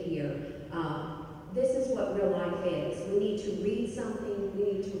statement here, this is what real life is. We need to read something, we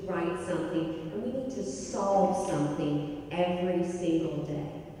need to write something, and we need to solve something every single day.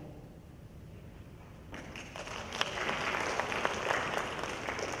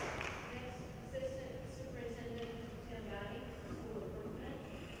 Assistant Superintendent for School Improvement.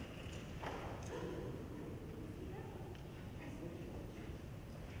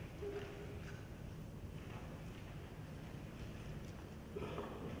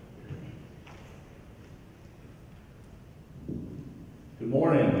 Good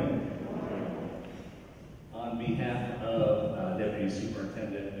morning. On behalf of Deputy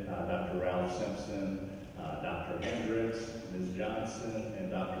Superintendent Dr. Ralph Simpson, Dr. Hendricks, Ms. Johnson,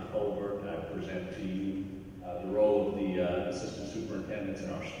 and Dr. Colbert, I present to you the role of the Assistant Superintendents in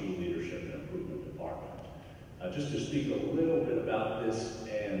our School Leadership and Improvement Department. Just to speak a little bit about this,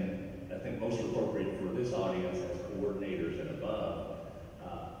 and I think most appropriate for this audience as coordinators and above,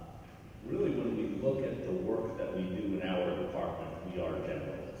 really when we look at the work that we do in our department, we are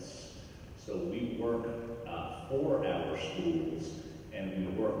generalists. So we work for our schools, and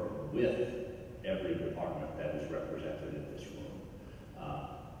we work with every department that is represented in this room.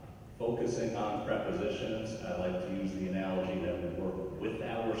 Focusing on prepositions, I like to use the analogy that we work with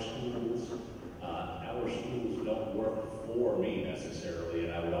our schools. Our schools don't work for me necessarily,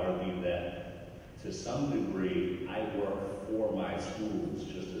 and I would argue that to some degree, I work for my schools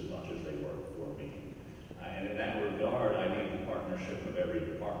just as much as they work for me. And in that regard, I need the partnership of every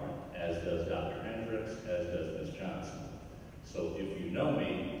department, as does Dr. Hendricks, as does Ms. Johnson. So if you know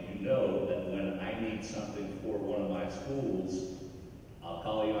me, you know that when I need something for one of my schools, I'll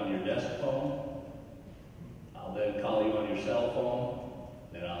call you on your desk phone, I'll then call you on your cell phone,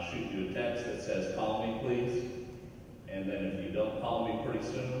 then I'll shoot you a text that says, call me please, and then if you don't call me pretty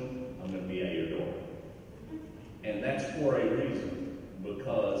soon, I'm going to be at your door. And that's for a reason,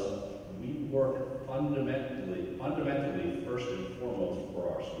 because we work fundamentally, first and foremost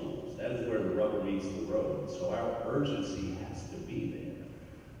for our schools. That is where the rubber meets the road. So our urgency has to be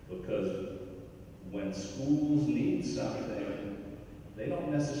there, because when schools need something, they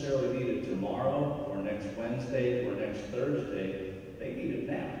don't necessarily need it tomorrow or next Wednesday or next Thursday. They need it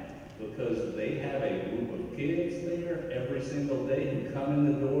now, because they have a group of kids there every single day who come in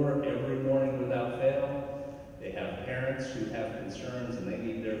the door every morning without fail. They have parents who have concerns, and they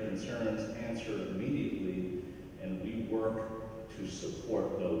need their concerns answered immediately, and we work to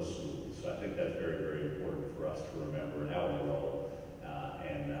support those schools. So I think that's very, very important for us to remember in our role,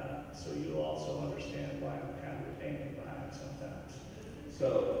 so you'll also understand why I'm kind of a pain behind sometimes.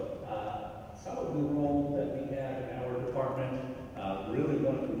 So some of the roles that we have in our department, really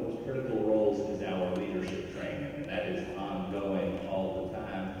one of the most critical roles is our leadership training, and that is ongoing all the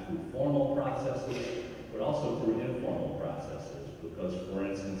time through formal processes, but also through informal processes. Because, for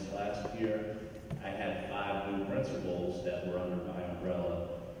instance, last year I had 5 new principals that were under my umbrella.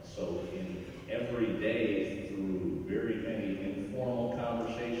 So in every day, through very many informal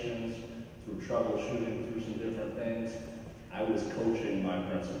conversations, through troubleshooting, through some different things, I was coaching my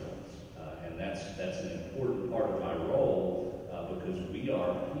principals. And that's an important part of my role, because we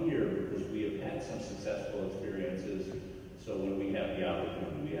are here because we have had some successful experiences. So when we have the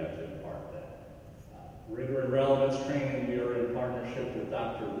opportunity, we have to impart that. Rigor and relevance training, we are in partnership with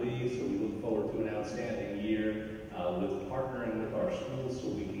Dr. Lee, so we look forward to an outstanding year with partnering with our schools so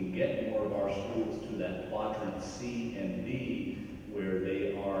we can get more of our schools to that quadrant C and D, where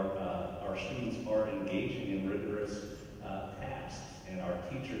they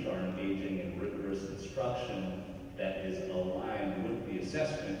instruction that is aligned with the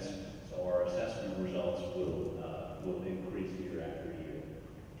assessments, so our assessment results will increase year after year.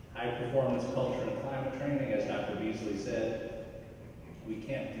 High performance culture and climate training, as Dr. Beasley said, we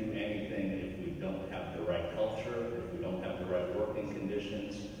can't do anything if we don't have the right culture, if we don't have the right working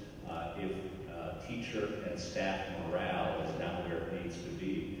conditions, if teacher and staff morale is not where it needs to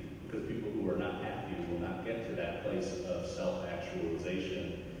be, because people who are not happy will not get to that place of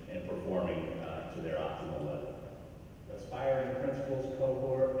self-actualization and performing to their optimal level. Aspiring Principals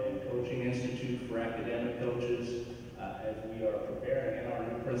Cohort and Coaching Institute for Academic Coaches, as we are preparing in our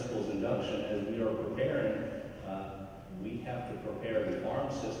new principals induction, as we are preparing, we have to prepare the farm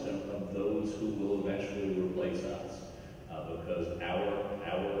system of those who will eventually replace us, because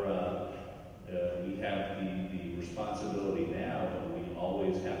we have the responsibility now, but we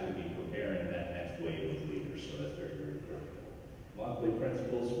always have to be preparing that next wave of leaders, so that's very, very critical. Monthly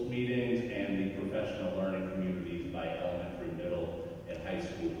principals meetings and the professional learning communities by elementary, middle, and high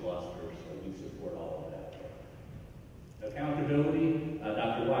school clusters, so we support all of that. Accountability,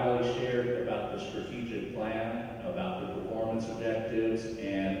 Dr. Wiley shared about the strategic plan, about the performance objectives,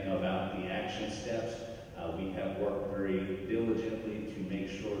 and about the action steps. We have worked very diligently to make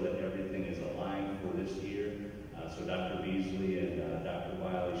sure that everything is aligned for this year. So Dr. Beasley and Dr.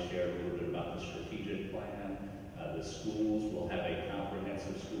 Wiley shared a little bit about the strategic plan. The schools will have a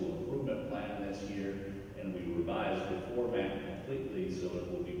comprehensive school improvement plan this year, and we revised the format completely so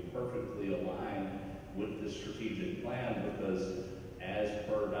it will be perfectly aligned with the strategic plan, because as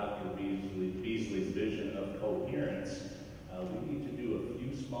per Dr. Beasley's vision of coherence, we need to do a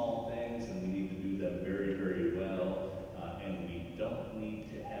few small things, and we need to do them very, very well, and we don't need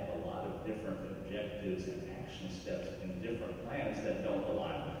to have a lot of different objectives and action steps in different plans that don't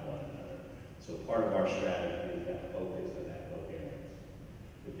align with one another. So part of our strategy is that focus and that coherence.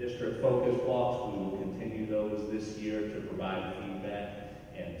 The district focus walks, we will continue those this year to provide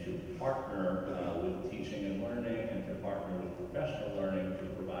feedback and to partner with teaching and learning, and to partner with professional learning to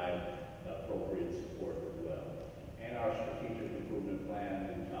provide appropriate support as well. And our strategic improvement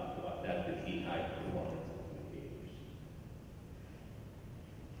plan, we talked about that, the key high performance indicators.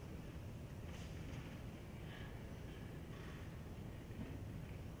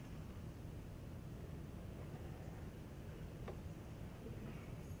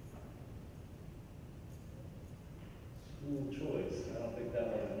 School choice, I don't think that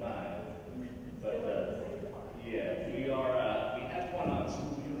one is mine, but yeah, we have one on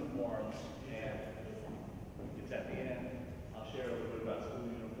school uniforms, and it's at the end. I'll share a little bit about school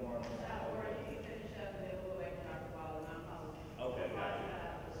uniforms. Okay, gotcha.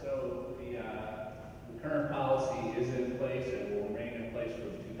 So the current policy is in place and will remain in place for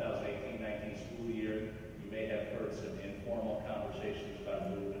the 2018-19 school year. You may have heard some informal conversations about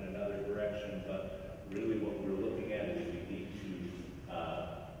moving in another direction, but really what we're looking at is we need to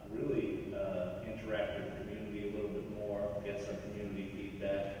really interact with the community a little bit more, get some community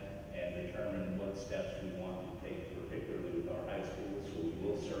feedback, and determine what steps we want to take, particularly with our high schools. So we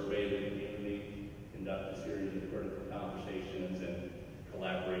will survey the community, conduct a series of critical conversations, and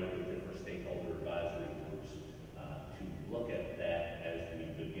collaborate with different stakeholder advisory groups to look at that as we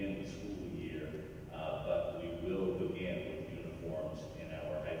begin the school year. But we will begin with uniforms in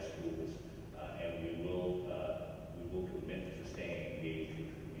our high schools, and we will commit to staying engaged with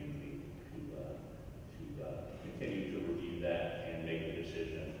the community to continue to review that and make a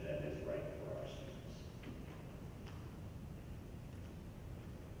decision that is right for our students.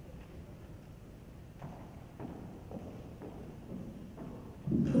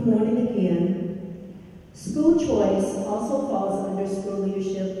 Good morning again. School choice also falls under school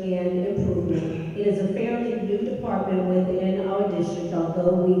leadership and improvement. It is a fairly new department within our district,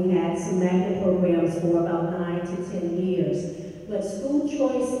 although we've had some magnet programs for about 9 to 10 years. But school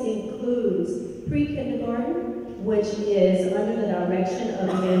choice includes pre-kindergarten, which is under the direction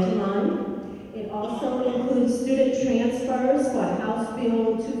of Angeline. It also includes student transfers for House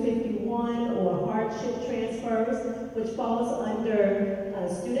Bill 251 or hardship transfers, which falls under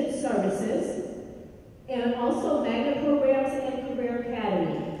student services, and also magnet programs and career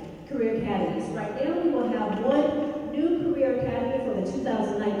academies. Right now we will have one new career academy for the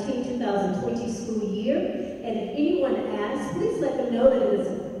 2019-2020 school year, and if anyone asks, please let them know that it is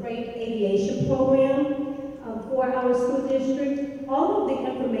a great aviation program for our school district. All of the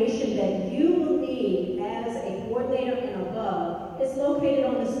information that you will need as a coordinator and above is located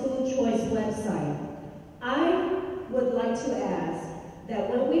on the school choice website. I would like to ask that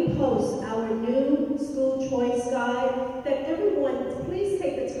when we post our new school choice guide, that everyone please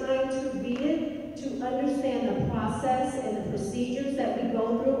take the time to read it, to understand the process and the procedures that we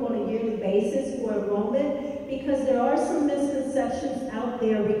go through on a yearly basis for for enrollment because there are some misconceptions out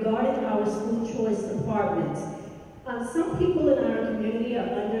there regarding our school choice departments. Some people in our community are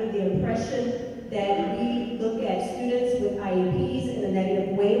under the impression that we look at students with IEPs in a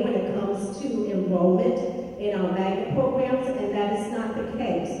negative way when it comes to enrollment in our magnet programs, and that is not the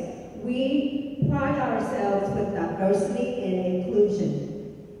case. We pride ourselves with diversity and inclusion.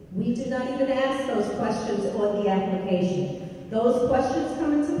 We do not even ask those questions on the application. Those questions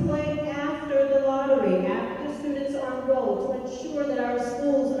come into play after the lottery, after students are enrolled, to ensure that our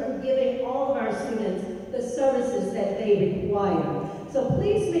schools are giving all of our students the services that they require. So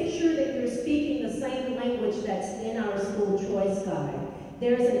please make sure that you're speaking the same language that's in our school choice guide.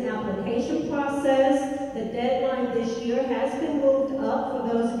 There's an application process. The deadline this year has been moved up for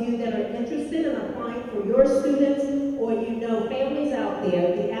those of you that are interested in applying for your students, or you know families out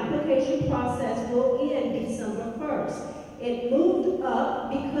there. The application process will end December 1st. It moved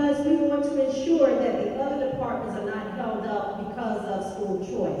up because we want to ensure that the other departments are not held up because of school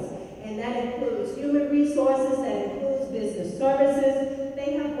choice. And that includes human resources, that includes business services.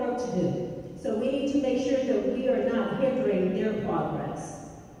 They have work to do. So we need to make sure that we are not hindering their progress.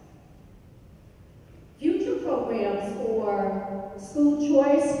 Future programs for school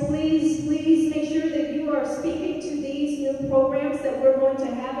choice, please make sure that you are speaking to these new programs that we're going to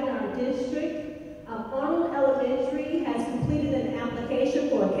have in our district. Arnold Elementary has completed an application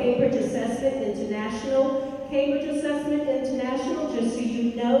for a Cambridge Assessment International. Cambridge Assessment International, just so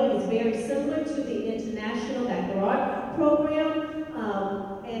you know, is very similar to the International Baccalaureate program.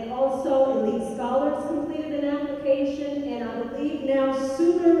 And also Elite Scholars completed an application, and I believe now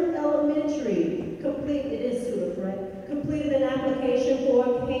Suter Elementary completed an application for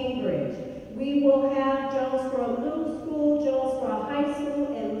Cambridge. We will have Jonesboro Middle School, Jonesboro High School,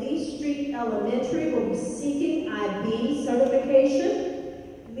 and Lee Street Elementary will be seeking IB certification.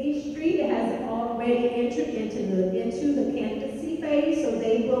 Lee Street has already entered into the candidacy phase, so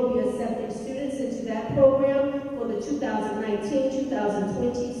they will be accepting students into that program for the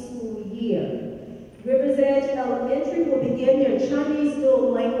 2019-2020 school year. Rivers Edge Elementary will begin their Chinese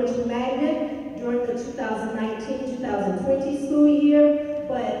dual language magnet during the 2019-2020 school year,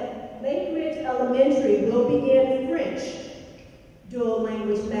 but Lake Ridge Elementary will begin French dual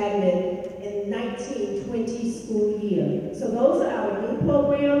language magnet in 1920 school year. So those are our new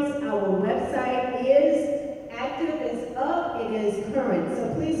programs. Our website is active, it's up, it is current.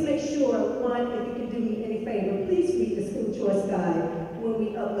 So please make sure, one, if you can do me any favor, please read the school choice guide when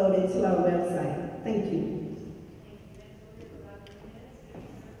we upload it to our website. Thank you.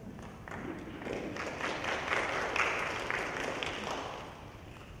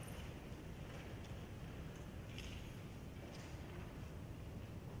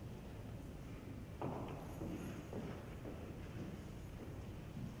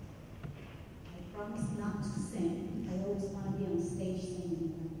 Not to sing. I always want to be on stage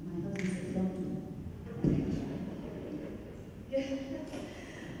singing. My husband said, don't do it.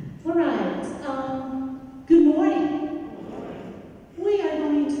 All right. Good morning. We are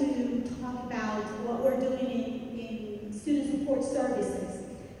going to talk about what we're doing in student support services.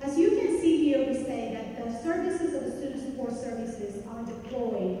 As you can see here, we say that the services of the student support services are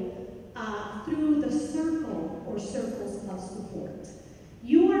deployed through the circle or circles of support.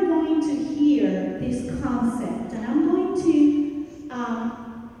 You are going to hear this concept, and I'm going to,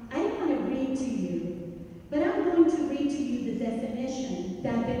 I don't want to read to you, but I'm going to read to you the definition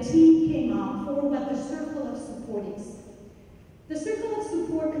that the team came up for what the circle of support is. The circle of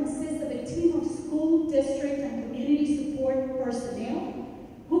support consists of a team of school, district, and community support personnel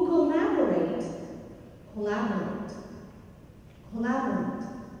who collaborate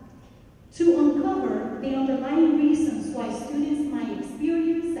to uncover the underlying reasons why students might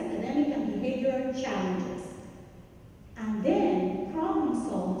experience academic and behavioral challenges, and then problem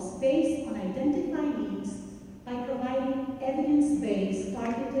solves based on identified needs by providing evidence-based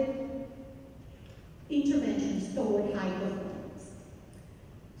targeted interventions toward high performance.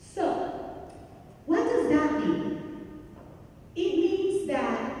 So, what does that mean? It means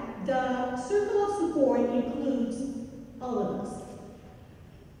that the circle of support includes all of us.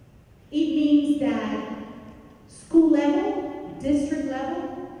 It means that school level, district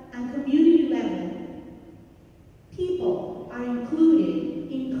level, and community level people are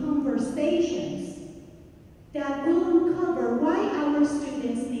included in conversations that will uncover why our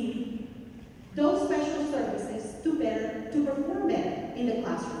students need those special services to perform better in the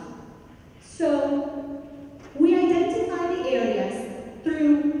classroom. So we identify the areas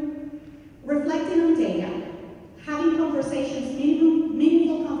through reflecting on data, having conversations,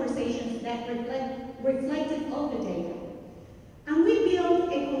 meaningful conversations that reflected all the data. And we build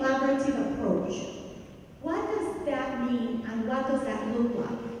a collaborative approach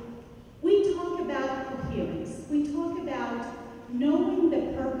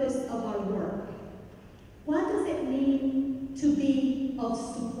purpose of our work? What does it mean to be of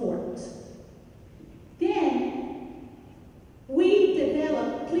support? Then we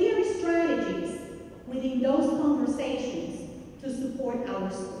develop clear strategies within those conversations to support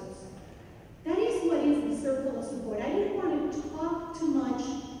our schools. That is what is the circle of support. I didn't want to talk too much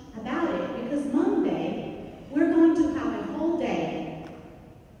about it because Monday we're going to have a whole day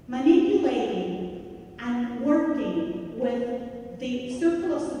manipulating and working with the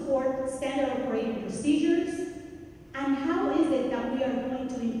circle of support standard operating procedures and how is it that we are going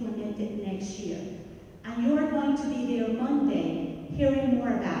to implement it next year. And you are going to be there Monday hearing more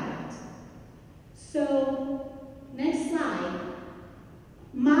about it. So, next slide.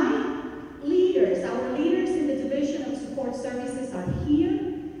 My leaders, our leaders in the Division of Support Services are here.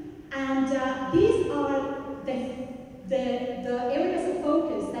 And these are the areas of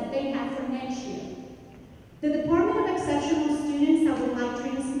focus that they have for next year. The Department of Exceptional Students, I would like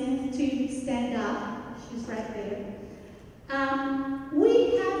Trina Smith to stand up. She's right there.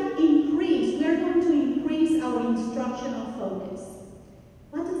 We are going to increase our instructional focus.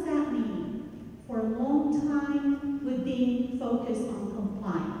 What does that mean? For a long time, we've been focused on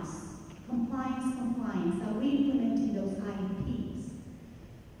compliance. Compliance. Are we implementing those IEPs?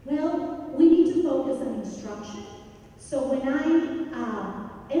 Well, we need to focus on instruction. So when I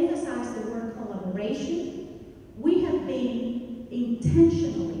emphasize the word collaboration, we have been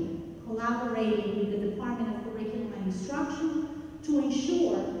intentionally collaborating with the Department of Curriculum and Instruction to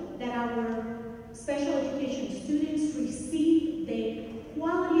ensure that our special education students receive the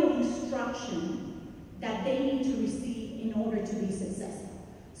quality of instruction that they need to receive in order to be successful.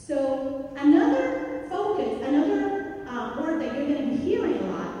 So another focus, another word that you're going to be hearing a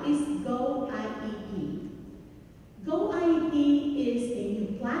lot is Go IEP. Go IEP is a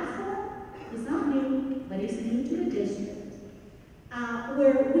new platform. It's not new, but it's new to the district,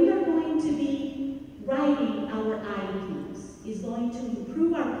 where we are going to be writing our IEPs. It's going to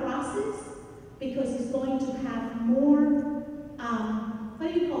improve our process because it's going to have more,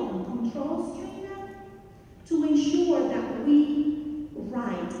 what do you call them, controls, Trina? To ensure that we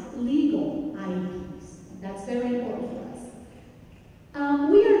write legal IEPs. That's very important for us.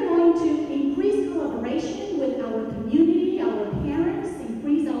 We are going to increase collaboration with our community, our parents,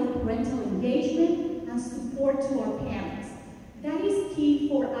 increase our parental engagement and support to our parents. That is key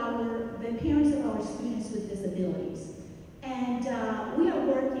for the parents of our students with disabilities. And we are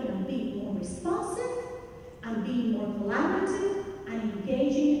working on being more responsive and being more collaborative and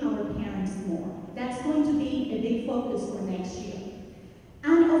engaging our parents more. That's going to be a big focus for next year.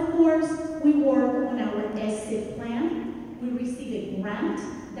 And of course, we work on our SIP plan. We received a grant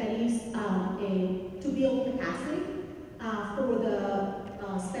that is to build capacity for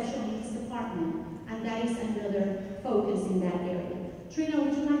the special needs department, and that is another focus in that area. Trina,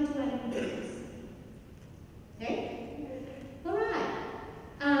 would you like to add anything? Okay? All right.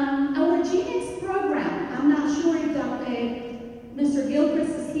 Our GNX program, I'm not sure if Mr.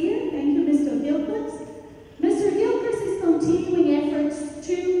 Gilchrist is here. Thank you, Mr. Gilchrist. Mr. Gilchrist is continuing efforts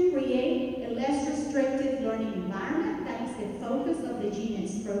to create a less restrictive learning environment. That is the focus of the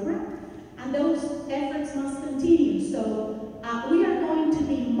GNX program. And those efforts must continue. So we are going to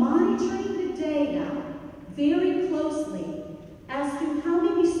be monitoring the data very closely as to how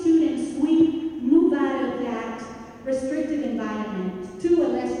many students we move out of that restrictive environment to a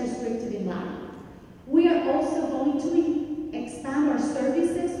less restrictive environment. We are also going to expand our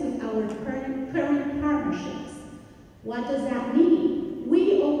services with our current partnerships. What does that mean?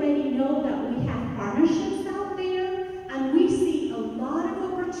 We already know that we have partnerships out there, and we see a lot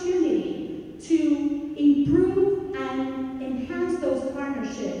of opportunity to improve and enhance those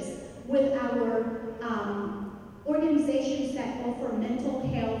partnerships with our organizations that offer mental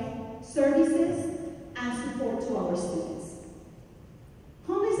health services and support to our students.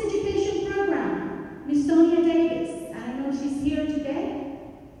 Homeless education program, Ms. Sonia Davis. I don't know if she's here today.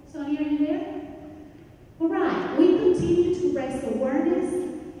 Sonia, are you there? All right, we continue to raise awareness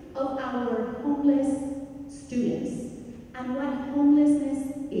of our homeless students and what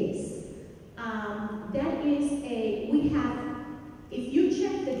homelessness is. If you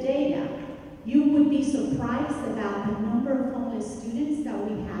check the data, you would be surprised about the number of homeless students that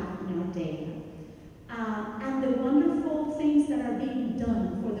we have in our data. And the wonderful things that are being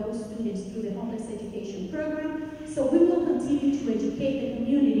done for those students through the homeless education program. So we will continue to educate the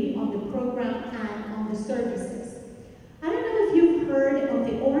community on the program and on the services. I don't know if you've heard of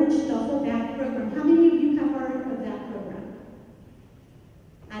the Orange Duffel Bag program. How many of you have heard of that program?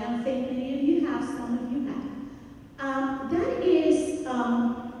 I don't think many of you have, some of you have. That is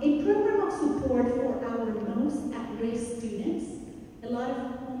a program of support for our most at-risk students. A lot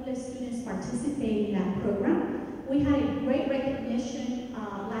of We had a great recognition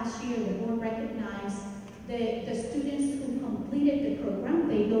last year. The board recognized the students who completed the program.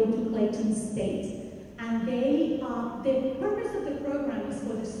 They go to Clayton State. And the purpose of the program is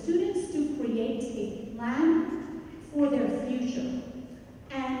for the students to create a plan for their future.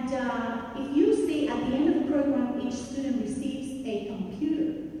 And if you see at the end of the program, each student receives a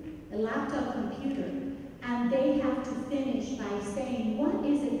computer, a laptop computer, and they have to finish by saying what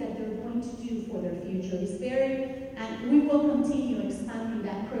is it that they're going to do for their future. It's very, and we will continue expanding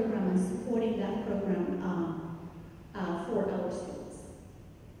that program and supporting that program for our students.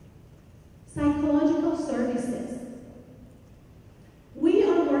 Psychological services. We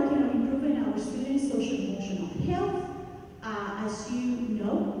are working on improving our students' social emotional health. As you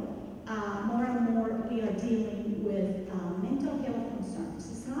know, more and more we are dealing with mental health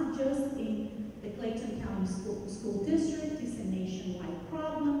concerns. It's not just in the Clayton County School District, it's a nationwide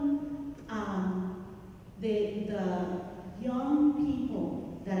problem. The young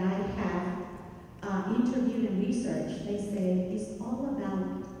people that I have interviewed and researched, they say it's all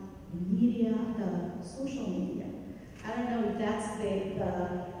about the media, the social media. I don't know if that's the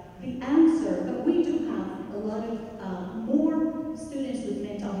answer, but we do have a lot of more students with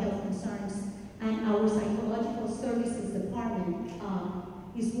mental health concerns, and our psychological services department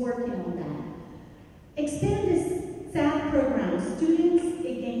is working on that. Expand this SAD program, Students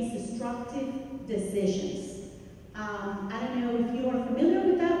Against Destructive Decisions. I don't know if you are familiar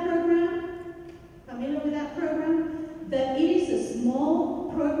with that program. But it is a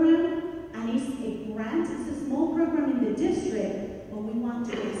small program, and it's a grant. It's a small program in the district, but we want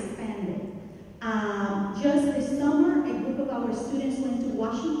to expand it. Just this summer, a group of our students went to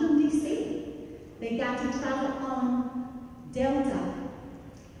Washington, D.C. They got to travel on Delta,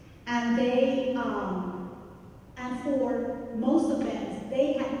 and and for most of them,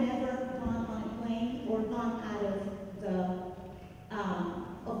 they had never gone on a plane or gone out of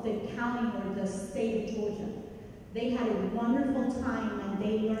the county or the state of Georgia. They had a wonderful time, and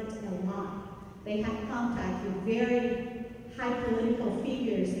they learned a lot. They had contact with very high political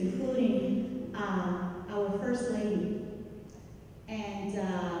figures, including our First Lady. And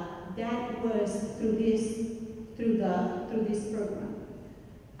that was through this program.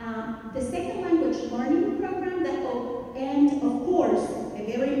 The second language learning program, and of course, a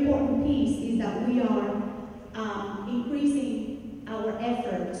very important piece is that we are increasing our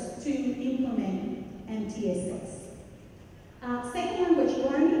efforts to implement MTSS. Second language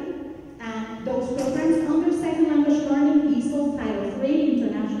learning, and those programs under second language learning, ESOL, Title III,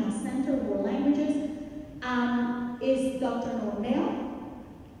 International Center for Languages, is Dr. Normel.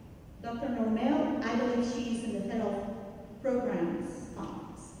 Dr. Normel, I believe she is in the federal programs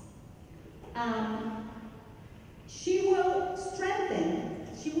office. She will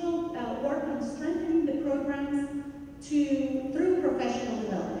work on strengthening the programs through professional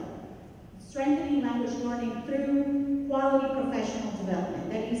development, strengthening language learning through quality professional development.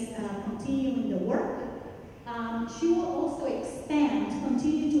 That is continuing the work. She will also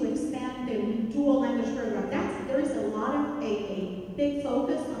continue to expand the dual language program. There is a big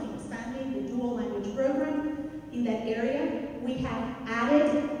focus on expanding the dual language program in that area. We have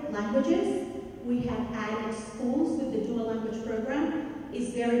added languages. We have added schools with the dual language program.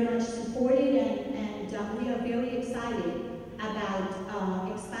 It's very much supported, and we are very excited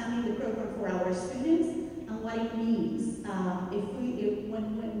about expanding the program for our students and what it means.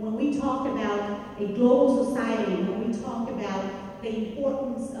 When we talk about a global society, when we talk about the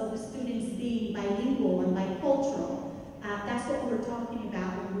importance of the students being bilingual and bicultural, that's what we're talking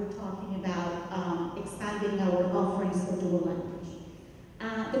about when we're talking about expanding our offerings for dual language.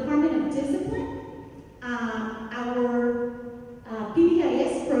 Department of Discipline, our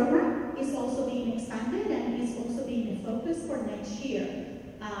PBIS program is also being expanded and is also being a focus for next year.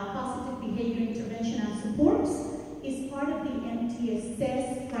 Positive behavior intervention and supports is part of the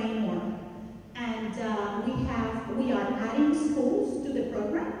MTSS framework, and we are adding schools to the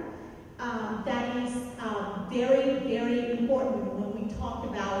program. That is very, very important when we talk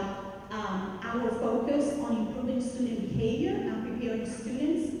about our focus on improving student behavior and preparing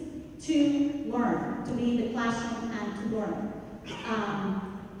students to learn, to be in the classroom and to learn.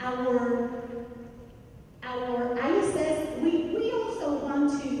 Our ISS, we also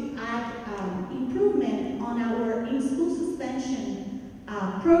want to add improvement on our in-school suspension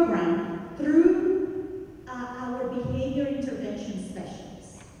program through our behavior intervention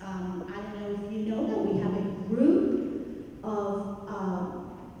specialists. I don't know if you know that we have a group of,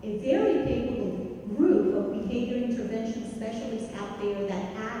 a very capable group of behavior intervention specialists out there that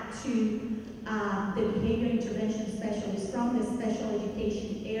add to the behavior intervention specialists from the special education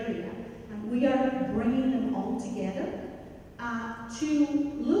we are bringing them all together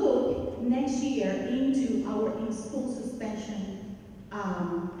to look next year into our in-school suspension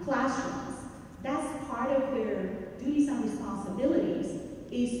classrooms. That's part of their duties and responsibilities,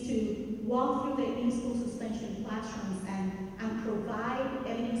 is to walk through the in-school suspension classrooms and provide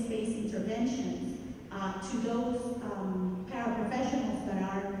evidence-based interventions to those paraprofessionals that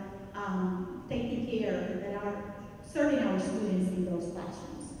are taking care, that are serving our students in those classrooms.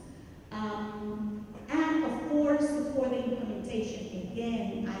 And of course, for the implementation,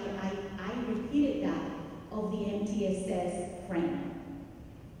 again, I repeated that, of the MTSS framework.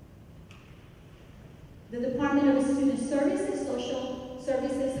 The Department of Student Services, Social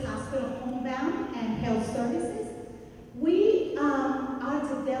Services, Hospital Homebound, and Health Services, we are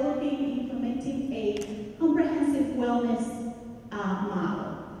developing, implementing a comprehensive wellness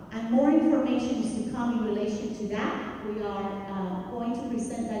model. And more information is to come in relation to that. We are going to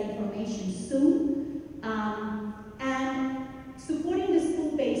present that information soon. And supporting the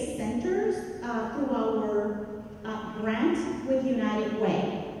school-based centers through our grant with United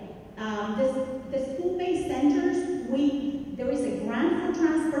Way. The school-based centers, there is a grant for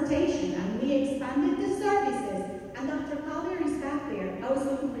transportation, and we expanded the services. And Dr. Collier is back there. I was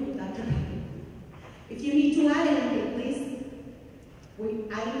looking for you, Dr. Collier. If you need to add anything, please,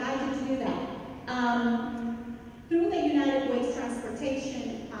 I invite you to do that. Through the United Way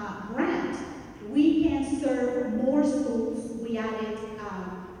Transportation grant, we can serve more schools. We added,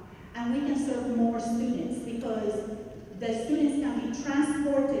 and we can serve more students, because the students can be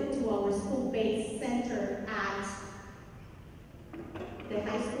transported to our school-based center at the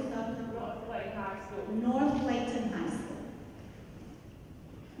high school, North Clayton High School.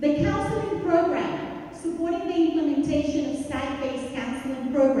 The counseling program, supporting the implementation of site-based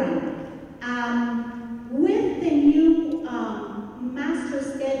counseling program. With the new master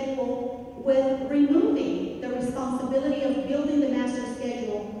schedule, with removing the responsibility of building the master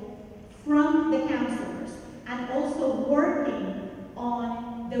schedule from the counselors, and also working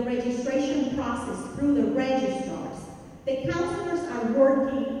on the registration process through the registrars. The counselors are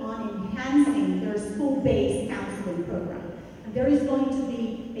working on enhancing their school-based counseling program. And there is going to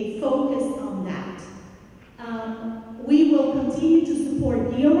be a focus on that. We will continue to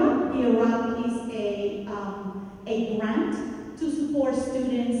support GERA. GERA is a grant to support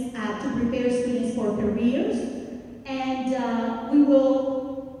students, to prepare students for careers. And we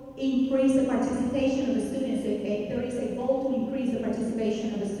will increase the participation of the students. There is a goal to increase the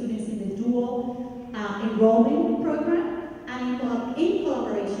participation of the students in the dual enrollment program, and in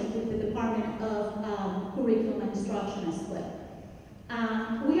collaboration with the Department of Curriculum and Instruction as well.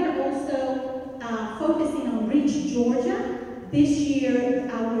 We are also focusing on Reach Georgia. This year,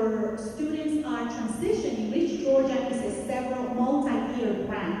 our students are transitioning. Reach Georgia is a several multi-year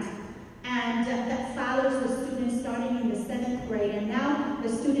grant, and that follows the students starting in the 7th grade. And now the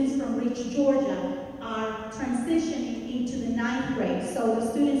students from Reach Georgia are transitioning into the 9th grade. So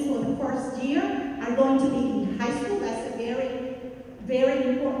the students for the first year are going to be in high school. That's a very, very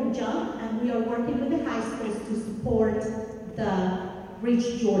important job, and we are working with the high schools to support the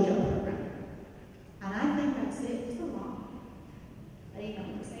Reach Georgia program. And I think that's it. It's so long. I didn't know.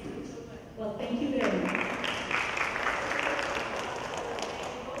 Well, thank you very much.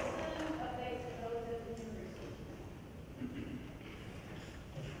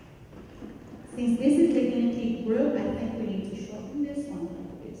 Since this is the guinea group, I think we need to shorten this one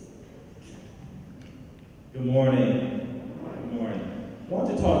like this. Good morning. Good morning. I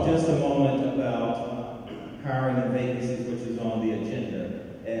want to talk just a moment about hiring and vacancies, which is on the agenda.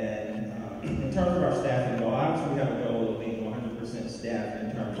 And in terms of our staffing goal, obviously we have a goal of being 100% staffed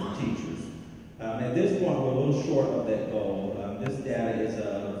in terms of teachers. At this point, we're a little short of that goal. This data is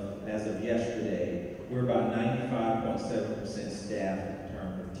as of yesterday. We're about 95.7% staffed in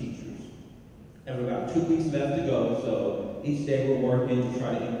terms of teachers. And we've got 2 weeks left to go, so each day we're working to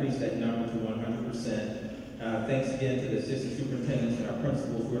try to increase that number to 100%. Thanks again to the assistant superintendents and our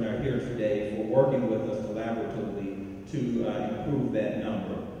principals who are here today for working with us collaboratively to improve that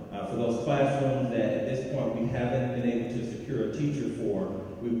number. For those classrooms that at this point we haven't been able to secure a teacher for,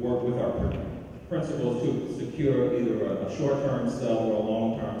 we've worked with our principals to secure either a short-term sub or a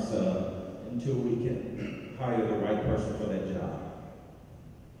long-term sub until we can hire the right person for that job.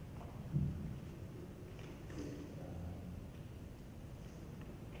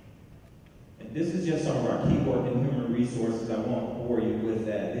 This is just some of our key work in human resources. I won't bore you with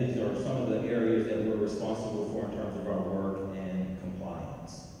that. These are some of the areas that we're responsible for in terms of our work and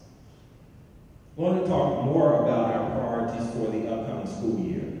compliance. I want to talk more about our priorities for the upcoming school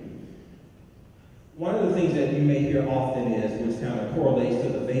year. One of the things that you may hear often is, which kind of correlates to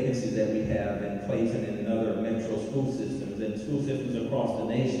the vacancies that we have in Clayton and in other metro school systems and school systems across the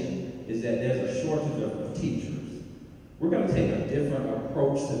nation, is that there's a shortage of teachers. We're going to take a different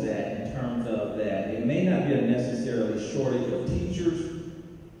approach to that in terms of that it may not be a necessarily shortage of teachers.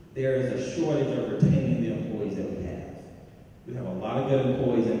 There is a shortage of retaining the employees that we have. We have a lot of good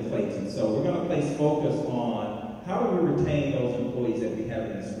employees in Clayton, so we're going to place focus on how do we retain those employees that we have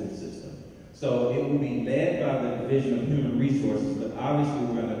in the school system. So it will be led by the Division of Human Resources, but obviously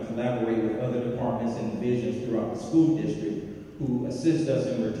we're going to collaborate with other departments and divisions throughout the school district who assist us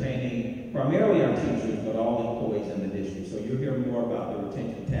in retaining primarily our teachers, but all employees in the district. So you'll hear more about the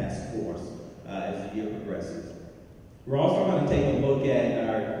retention task force as the year progresses. We're also going to take a look at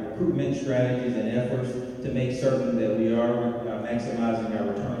our recruitment strategies and efforts to make certain that we are maximizing our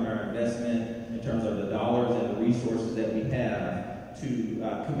return on our investment in terms of the dollars and the resources that we have to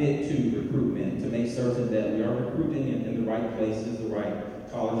commit to recruitment, to make certain that we are recruiting in the right places, the right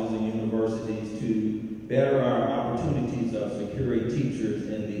colleges and universities to better our opportunities of securing teachers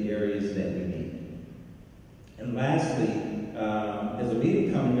in the areas that we need. And lastly, there's a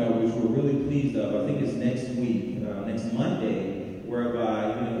meeting coming up which we're really pleased of. I think it's next week, next Monday,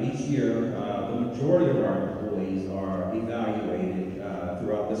 whereby each year the majority of our employees are evaluated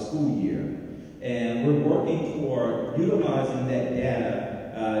throughout the school year. And we're working toward utilizing that data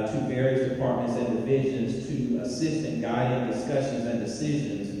to various departments and divisions to assist in guiding discussions and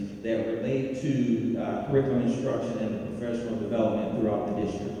decisions that relate to curriculum instruction and professional development throughout the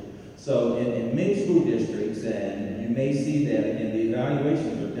district. So in many school districts, and you may see that, again, the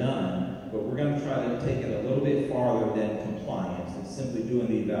evaluations are done, but we're going to try to take it a little bit farther than compliance and simply doing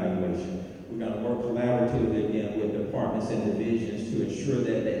the evaluation. We're going to work collaboratively, again, with departments and divisions to ensure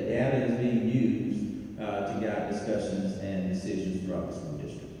that that data is being used to guide discussions and decisions throughout the school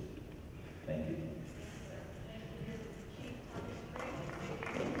district. Thank you.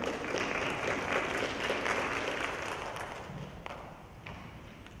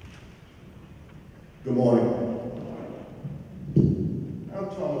 Good morning. I'm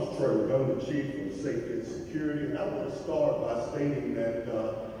Thomas Trey. I'm the Chief of Safety and Security, and I want to start by stating that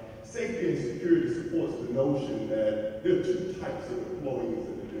safety and security supports the notion that there are two types of employees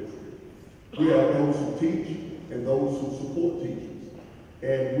in the district. We have those who teach and those who support teachers.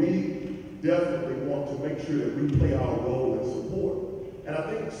 And we definitely want to make sure that we play our role in support. And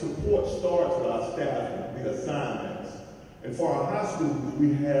I think support starts with our staff, the assignments. And for our high schools,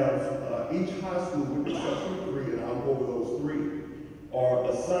 we have each high school, with the exception of 3, and I'll go over those 3,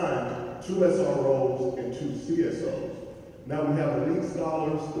 are assigned 2 SROs and 2 CSOs. Now we have Elite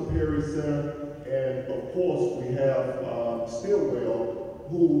Scholars, the Perry Center, and of course we have Stillwell,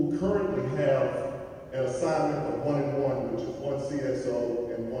 who currently have an assignment of 1-1, which is 1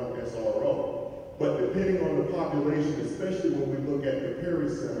 CSO and 1 SRO. But depending on the population, especially when we look at the Perry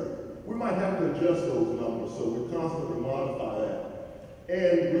Center, we might have to adjust those numbers, so we constantly modify that.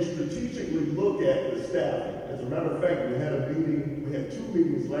 And we strategically look at the staffing. As a matter of fact, we had 2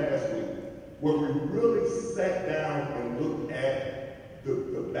 meetings last week where we really sat down and looked at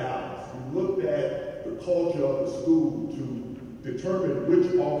the balance. We looked at the culture of the school to determine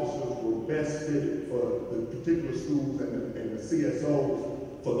which officers were best fitted for the particular schools and the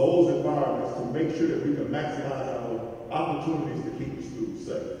CSOs for those environments to make sure that we can maximize our opportunities to keep the schools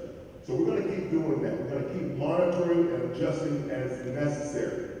safe. So we're going to keep doing that. We're going to keep monitoring and adjusting as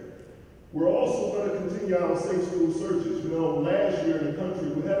necessary. We're also going to continue our safe school searches. Last year in the country,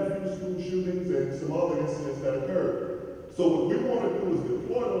 we had a few school shootings and some other incidents that occurred. So what we want to do is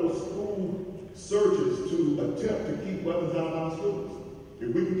deploy those school searches to attempt to keep weapons out of our schools.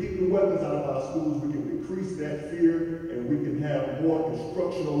 If we can keep the weapons out of our schools, we can decrease that fear and we can have more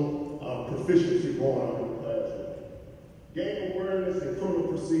instructional proficiency going on in the classroom. Gang awareness and criminal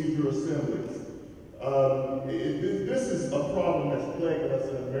procedure assemblies. This is a problem that's plaguing us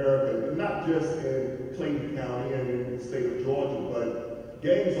in America, not just in Clayton County and in the state of Georgia, but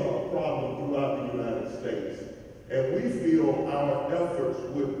gangs are a problem throughout the United States. And we feel our efforts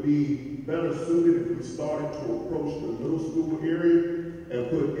would be better suited if we started to approach the middle school area and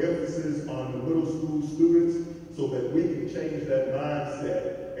put emphasis on the middle school students so that we can change that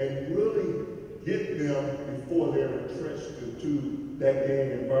mindset and really get them before they're entrenched into that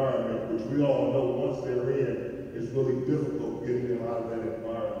gang environment, which we all know once they're in, it's really difficult getting them out of that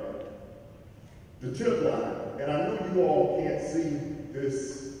environment. The tip line, and I know you all can't see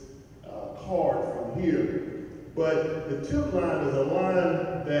this card from here, but the tip line is a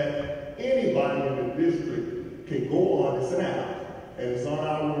line that anybody in the district can go on. It's an app, and it's on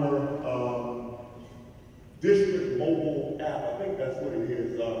our district mobile app. I think that's what it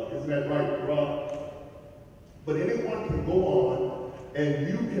is. Isn't that right, Rob? But anyone can go on and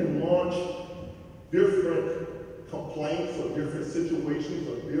you can launch different complaints or different situations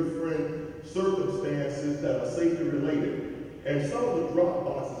or different circumstances that are safety related. And some of the drop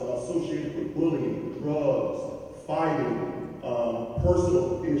boxes are associated with bullying, drugs, fighting,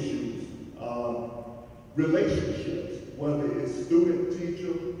 personal issues, relationships, whether it's student,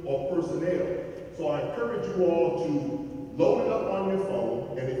 teacher, or personnel. So I encourage you all to load it up on your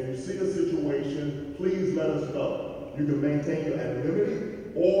phone, and if you see a situation, please let us know. You can maintain your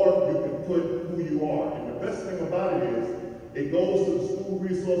anonymity, or you can put who you are. And the best thing about it is, it goes to the school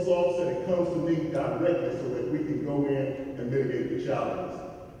resource officer and it comes to me directly so that we can go in and mitigate the challenges.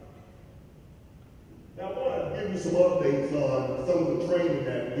 Now I want to give you some updates on some of the training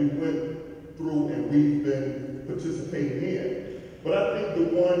that we went through and we've been participating in. But I think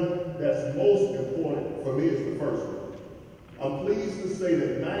the one that's most important for me is the first one. I'm pleased to say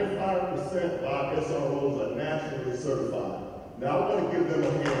that 95% of our SROs are nationally certified. Now I want to give them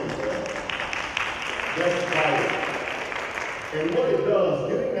a hand for that. That's vital. And what it does,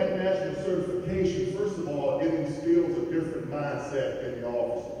 getting that national certification, first of all, it instills a different mindset in the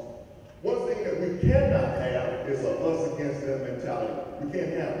officers. One thing that we cannot have is a us against them mentality. We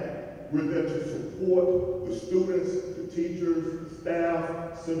can't have that. We're there to support the students, the teachers,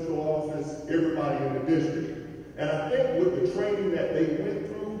 staff, central office, everybody in the district. And I think with the training that they went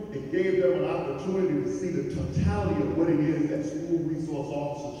through, it gave them an opportunity to see the totality of what it is that school resource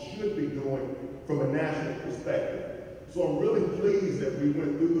officers should be doing from a national perspective. So I'm really pleased that we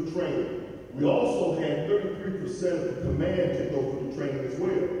went through the training. We also had 33% of the command to go through the training as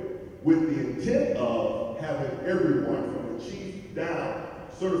well, with the intent of having everyone from the chief down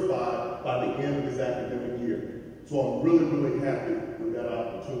certified by the end of this academic year. So I'm really, really happy with that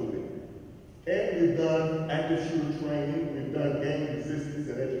opportunity. And we've done active shooter training, we've done gang resistance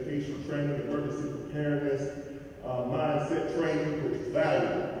and education training, emergency preparedness, mindset training, which is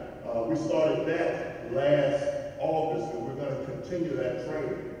valuable. We started that last August, and we're going to continue that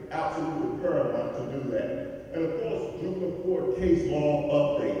training. Absolutely paramount to do that. And of course, juvenile court case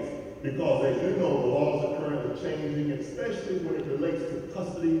law updates, because as you know, the laws are currently changing, especially when it relates to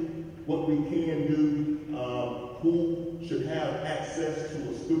custody, what we can do, who should have access to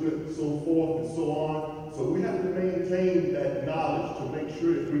a student, and so forth and so on. So we have to maintain that knowledge to make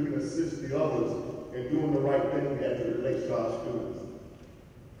sure that we can assist the others in doing the right thing as it relates to our students.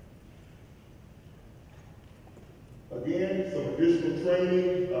 Again, some additional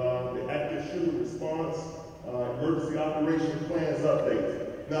training, the active shooter response, emergency operation plans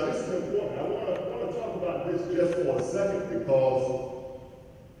updates. Now this is important. I want to talk about this just for a second because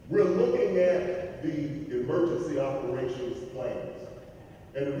we're looking at the emergency operations plans.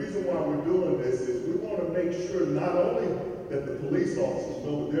 And the reason why we're doing this is we want to make sure not only that the police officers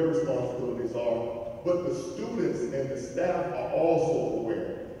know what their responsibilities are, but the students and the staff are also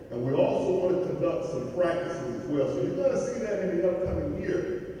aware. And we also want to conduct some practices as well. So you're going to see that in the upcoming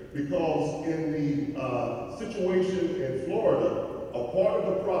year, because in the situation in Florida, a part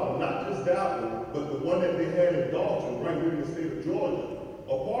of the problem, not just that one, but the one that they had in Dalton, right here in the state of Georgia,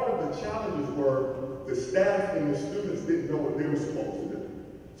 a part of the challenges were the staff and the students didn't know what they were supposed to do.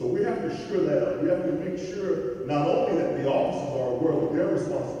 So we have to shore that up. We have to make sure not only that the officers are aware of what their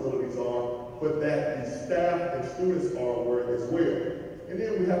responsibilities are, but that the staff and students are aware as well. And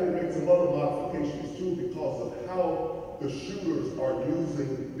then we have to make some other modifications too, because of how the shooters are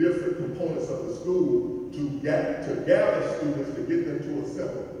using different components of the school to gather students to get them to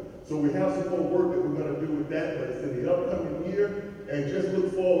assemble. So we have some more work that we're going to do with that, but it's in the upcoming year, and just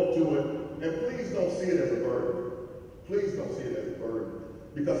look forward to it. And please don't see it as a burden. Please don't see it as a burden.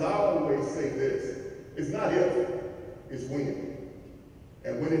 Because I always say this, it's not if, it's when.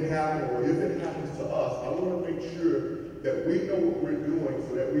 And when it happens, or if it happens to us, I want to make sure that we know what we're doing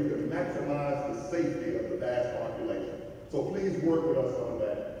so that we can maximize the safety of the vast population. So please work with us on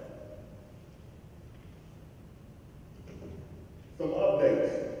that. Some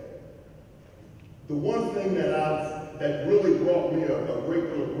updates. The one thing that really brought me a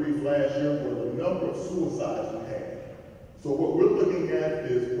great deal of grief last year were the number of suicides we had. So what we're looking at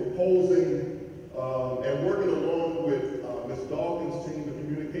is proposing and working along with Ms. Dawkins' team, the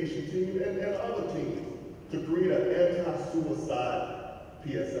communication team, and other teams to create an anti-suicide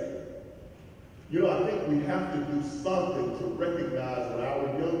PSA. You know, I think we have to do something to recognize when our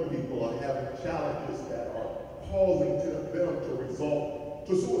young people are having challenges that are causing them to result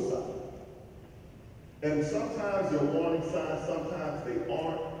to suicide. And sometimes they're warning signs, sometimes they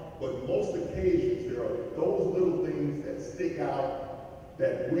aren't, but most occasions there are those little things that stick out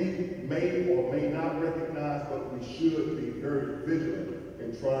that we may or may not recognize, but we should be very vigilant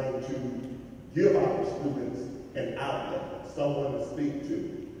in trying to give our students an outlet, someone to speak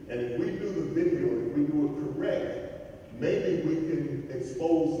to. And if we do the video, if we do it correct, maybe we can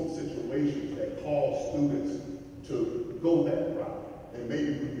expose some situations that cause students to go that route, and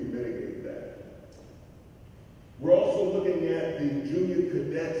maybe we can mitigate that. We're also looking at the Junior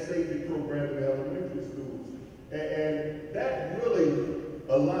Cadet Safety Program in elementary schools, and that really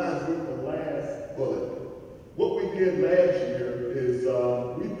aligns with the last bullet. What we did last year is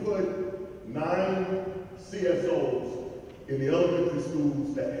we put 9 CSOs in the elementary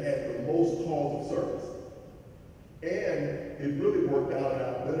schools that had the most calls of service. And it really worked out in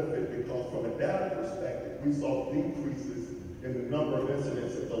our benefit because from a data perspective, we saw decreases in the number of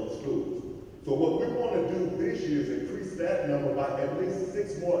incidents at those schools. So what we want to do this year is increase that number by at least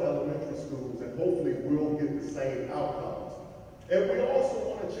 6 more elementary schools, and hopefully we'll get the same outcomes. And we also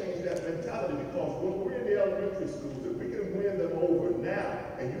want to change that mentality because when we're in the elementary schools, if we can win them over now,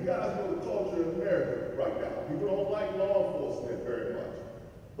 and you guys know the culture in America right now, people don't like law enforcement very much.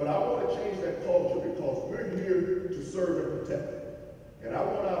 But I want to change that culture because we're here to serve and protect. And I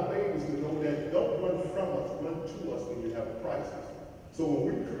want our babies to know that don't run from us, run to us when you have a crisis. So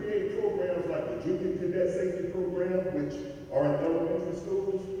when we create programs like the Junior Cadet Safety Program, which are in elementary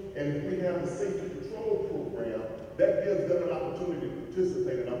schools, and if we have the Safety Patrol Program, that gives them an opportunity to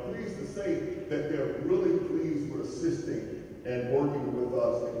participate. And I'm pleased to say that they're really pleased with assisting and working with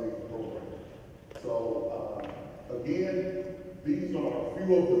us in these programs. So again, these are a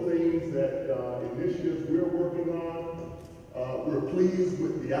few of the things that initiatives we're working on. We're pleased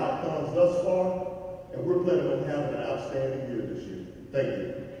with the outcomes thus far, and we're planning on having an outstanding year this year. Thank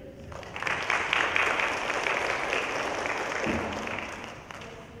you.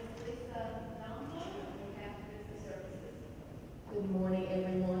 Good morning,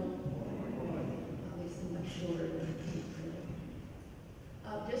 everyone. Obviously much shorter than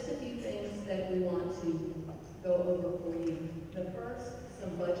just a few things that we want to go over for you. The first,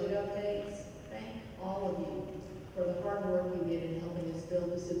 some budget updates. Thank all of you for the hard work you did in helping us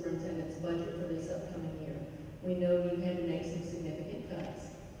build the superintendent's budget for this upcoming year. We know you had to make some significant cuts.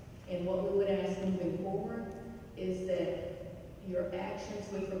 And what we would ask moving forward is that your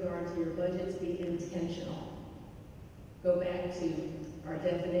actions with regard to your budgets be intentional. Go back to our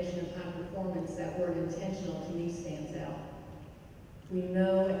definition of high performance. That word intentional to me stands out. We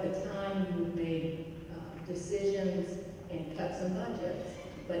know at the time you made decisions and cut some budgets,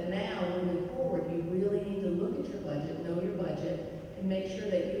 but now moving forward, you really need to look at your budget, know your budget, and make sure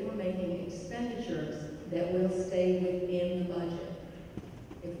that you are making expenditures that will stay within the budget.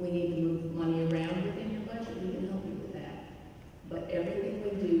 If we need to move money around within your budget, we can help you with that. But everything we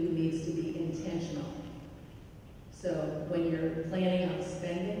do needs to be intentional. So when you're planning on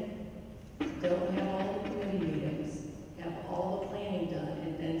spending, don't have all the committee meetings, have all the planning done,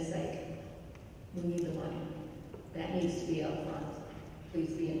 and then say, we need the money. That needs to be up front.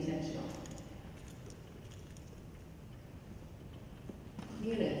 Please be intentional.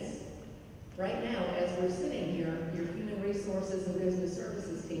 Units. Right now, as we're sitting here, your human resources and business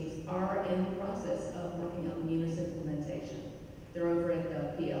services teams are in the process of working on the Munis implementation. They're over at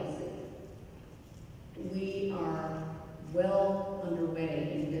the PLC. We are well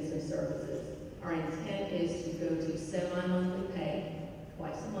underway in business services. Our intent is to go to semi-monthly pay,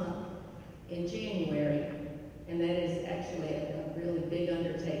 twice a month, in January, and that is actually a really big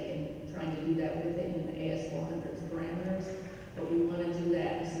undertaking, trying to do that within the AS400's parameters. But we want to do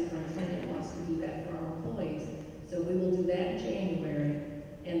that, the superintendent wants to do that for our employees. So we will do that in January,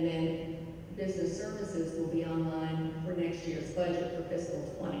 and then business services will be online for next year's budget for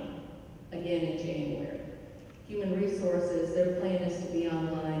fiscal 20, again in January. Human resources, their plan is to be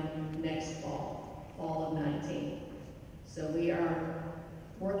online next fall of 19. So we are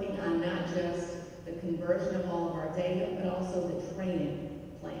working on not just the conversion of all of our data, but also the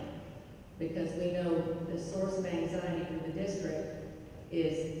training plan. Because we know the source of anxiety for the district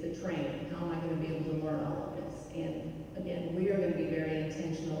is the training. How am I going to be able to learn all of this? And again, we are going to be very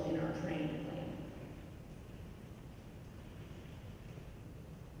intentional in our training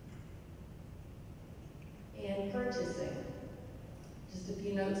plan. And purchasing. Just a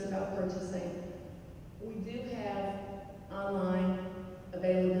few notes about purchasing. We do have online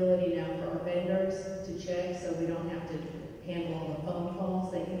availability now for our vendors to check, so we don't have to handle all the phone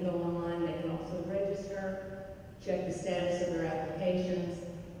calls. They can go online. They can also register, check the status of their applications.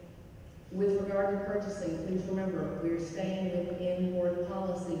 With regard to purchasing, please remember, we're staying within board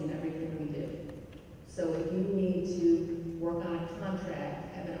policy in everything we do. So if you need to work on a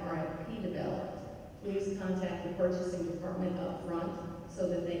contract, have an RFP developed, please contact the purchasing department up front so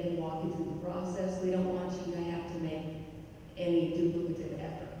that they can walk you through the process. We don't want you to have to make any duplicative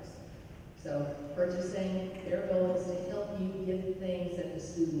efforts. So purchasing, their goal is to help you get things that the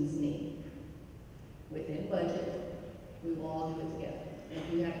students need. Within budget, we will all do it together.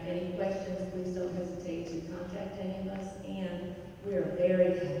 If you have any questions, please don't hesitate to contact any of us, and we are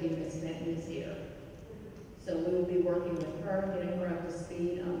very happy Ms. Benton is here. So we will be working with her, getting her up to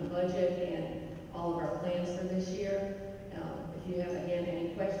speed on the budget and all of our plans for this year. If you have, again, any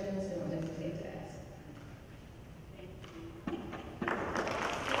questions, don't hesitate to ask.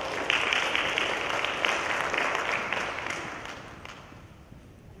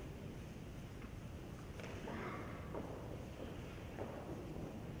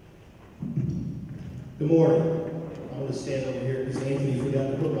 Good morning. I'm going to stand over here because Anthony forgot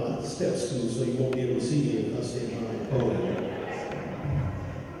to put my step stool, so you won't be able to see me if I stand behind the podium.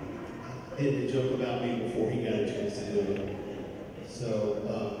 I had to joke about me before he got a chance to do it. So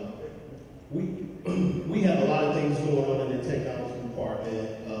we have a lot of things going on in the technology department.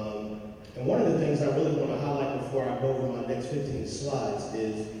 And one of the things I really want to highlight before I go over my next 15 slides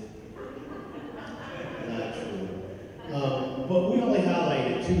is not true. But we only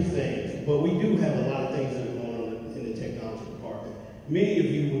highlighted 2 things, but we do have a lot of things that are going on in the technology department. Many of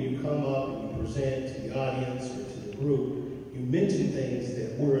you, when you come up and you present to the audience or to the group, you mention things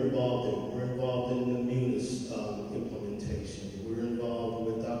that we're involved in. We're involved in the MUNIS implementation. We're involved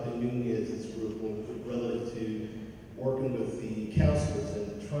with Dr. Nunez's group relative to working with the counselors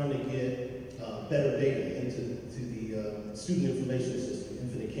and trying to get better data into the student information system,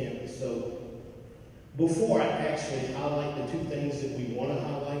 Infinite Campus. So before I actually highlight the 2 things that we want to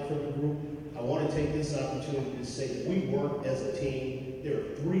highlight for the group, I want to take this opportunity to say that we work as a team. There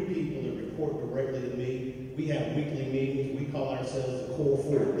are 3 people that report directly to me. We have weekly meetings. We call ourselves the Core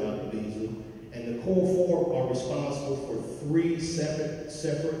 4, Dr. Beasley. And the Core 4 are responsible for 3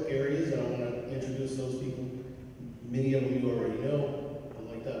 separate areas, and I want to introduce those people. Many of them you already know. But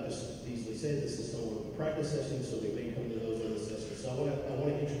like Dr. Beasley said, this is somewhat of a practice session, so they may come to those other sessions. So I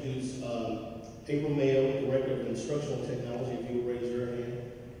want to introduce April Mayo, Director of Instructional Technology, if you would raise your hand.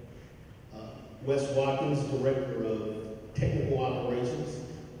 Wes Watkins, Director of Technical Operations,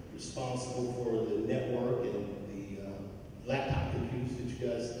 responsible for the network and the laptop computers that you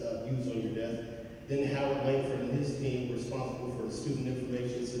guys use on your desk. Then Howard Langford and his team, responsible for the student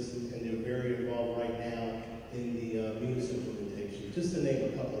information system, and they're very involved right now in the MUNIS implementation, just to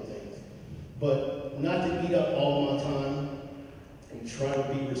name a couple of things. But not to eat up all my time, and try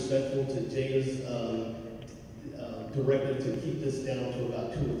to be respectful to Jada's directive to keep this down to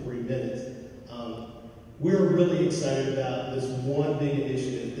about 2 or 3 minutes. We're really excited about this one big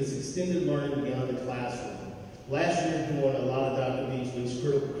initiative, this extended learning beyond the classroom. Last year, during a lot of Dr. Beasley's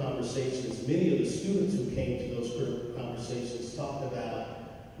critical conversations, many of the students who came to those critical conversations talked about,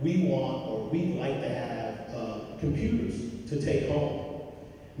 we want or we'd like to have computers to take home.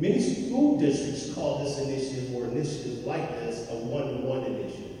 Many school districts call this initiative or initiatives like this a one-to-one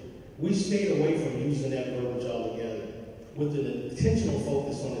initiative. We stayed away from using that verbiage altogether. With an intentional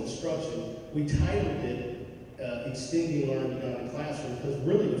focus on instruction, we titled it Extending Learning Beyond the Classroom, because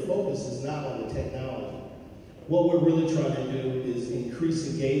really the focus is not on the technology. What we're really trying to do is increase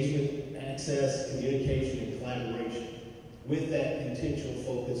engagement, access, communication, and collaboration with that intentional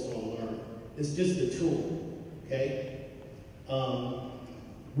focus on learning. It's just a tool, okay?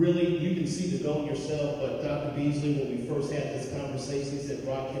 Really, you can see the goal yourself, but Dr. Beasley, when we first had this conversation, he said,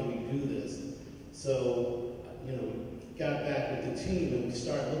 Rob, can we do this? So, got back with the team and we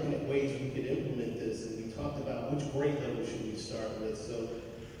started looking at ways we could implement this, and we talked about which grade level should we start with. So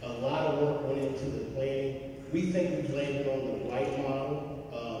a lot of work went into the planning. We think we've landed on the right model.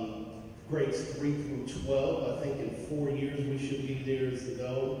 Grades 3 through 12, I think in 4 years we should be there as the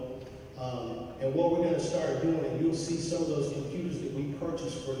goal. And what we're going to start doing, and you'll see some of those computers that we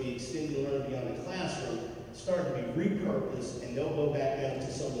purchased for the Extended Learning Beyond the Classroom start to be repurposed, and they'll go back down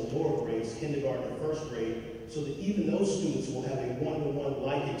to some of the lower grades, kindergarten and 1st grade, so that even those students will have a one-to-one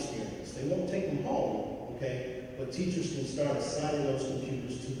like experience. They won't take them home, okay? But teachers can start assigning those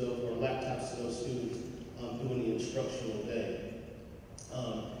computers to those, or laptops to those students during the instructional day.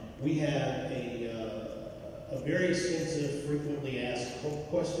 We have a very extensive, frequently asked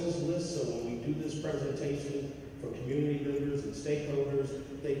questions list, so when we do this presentation for community members and stakeholders,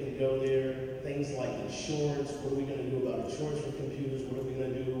 they can go there. Things like insurance, what are we going to do about insurance for computers? What are we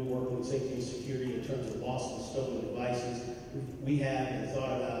going to do working with safety and security in terms of lost and stolen devices? We have and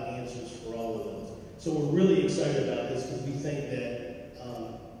thought about answers for all of those. So we're really excited about this because we think that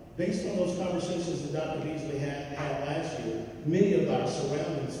based on those conversations that Dr. Beasley had last year, many of our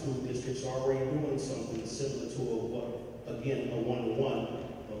surrounding school districts are already doing something similar to a one-to-one.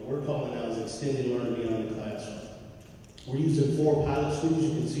 What we're calling now is extended learning beyond the classroom. We're using 4 pilot schools. You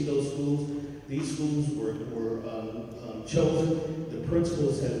can see those schools. These schools were chosen. The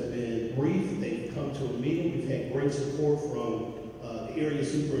principals have been briefed. They've come to a meeting. We've had great support from the area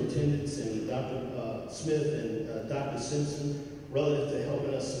superintendents and Dr. Smith and Dr. Simpson relative to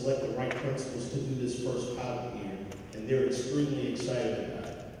helping us select the right principals to do this first pilot year. And they're extremely excited about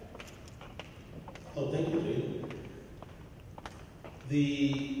it. Oh, thank you, Lee.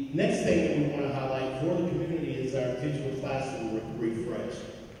 The next thing that we want to highlight for the community is our digital classroom refresh.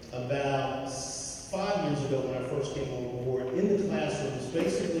 About 5 years ago when I first came on board, in the classrooms,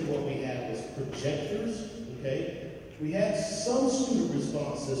 basically what we had was projectors, okay? We had some student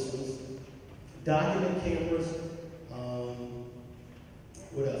response systems, document cameras,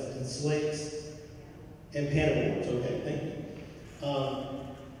 what else? And slates, and panel boards, okay, thank you.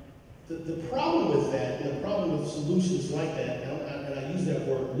 The problem with that, and the problem with solutions like that, and I use that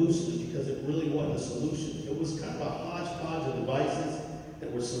word loosely because it really wasn't a solution. It was kind of a hodgepodge of devices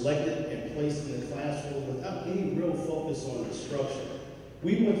that were selected and placed in the classroom without any real focus on instruction.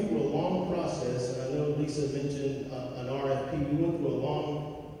 We went through a long process, and I know Lisa mentioned an RFP. We went through a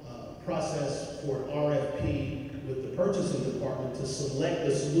long process for an RFP with the purchasing department to select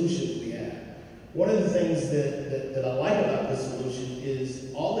the solutions we had. One of the things that I like about this solution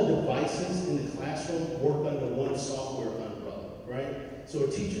is all the devices in the classroom work under one software umbrella, right? So a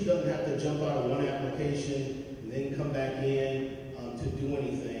teacher doesn't have to jump out of one application and then come back in to do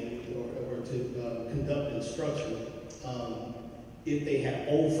anything or to conduct instruction. If they have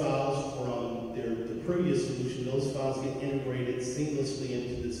old files from the previous solution, those files get integrated seamlessly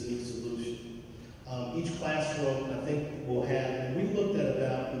into this new solution. Each classroom, I think, will have, and we looked at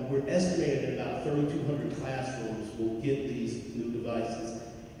about, we're estimating about 3,200 classrooms will get these new devices.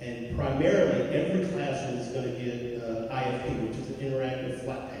 And primarily, every classroom is going to get IFP, which is an interactive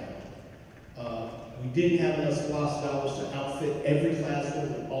flat panel. We didn't have enough SPLOST dollars to outfit every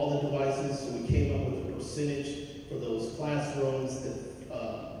classroom with all the devices, so we came up with a percentage for those classrooms that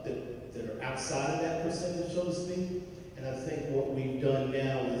are outside of that percentage, so to speak. And I think what we've done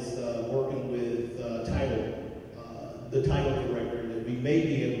now is working with the title director, that we may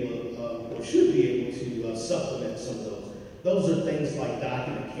be able to, or should be able to supplement some of those. Those are things like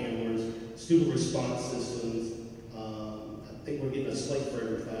document cameras, student response systems. I think we're getting a slate for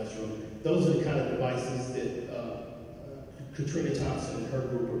every classroom. Those are the kind of devices that Katrina Thompson and her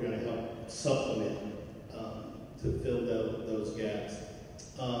group are going to help supplement to fill those gaps.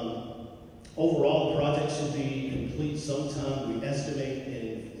 Overall, the project should be complete sometime, we estimate,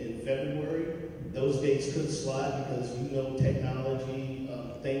 in February. Those dates could slide because technology,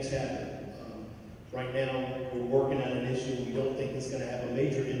 things happen. Right now, we're working on an issue. We don't think it's going to have a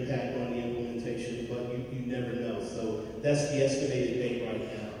major impact on the implementation, but you never know. So that's the estimated date right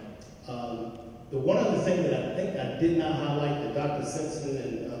now. The one other thing that I think I did not highlight that Dr. Simpson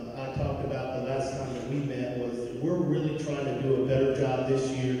and I talked about the last time that we met was that we're really trying to do a better job this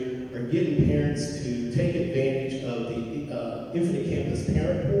year of getting parents to take advantage of the Infinite Campus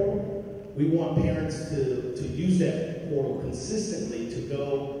Parent Portal. We want parents to use that portal consistently to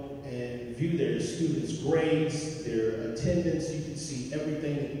go and view their students' grades, their attendance. You can see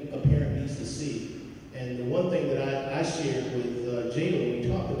everything a parent needs to see. And the one thing that I shared with Jada when we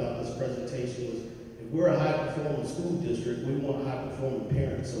talked about this presentation was, if we're a high-performing school district, we want high-performing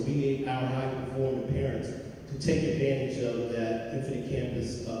parents. So we need our high-performing parents to take advantage of that Infinite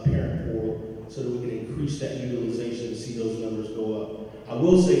Campus Parent Portal so that we can increase that utilization and see those numbers go up. I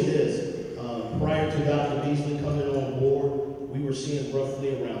will say this, prior to Dr. Beasley coming on board, we were seeing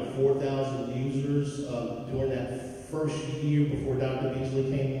roughly around 4,000 users during that first year before Dr. Beasley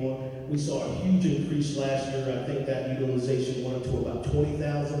came on. We saw a huge increase last year. I think that utilization went up to about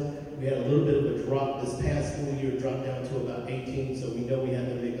 20,000. We had a little bit of a drop this past school year, dropped down to about 18, so we know we had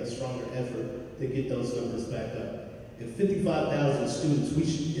to make a stronger effort to get those numbers back up. If 55,000 students, we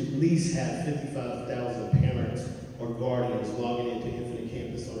should at least have 55,000 parents or guardians logging into Infinite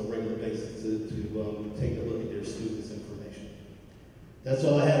Campus on a regular basis to take a look at their students' information. That's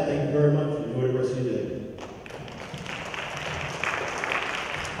all I have. Thank you very much. Enjoy the rest of your day.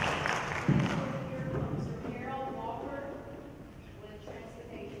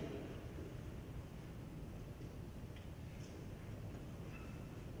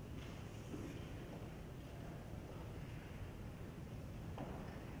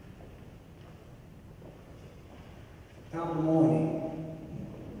 Top of the morning.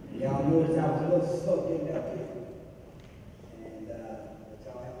 Y'all notice I was a little slow getting up here. And but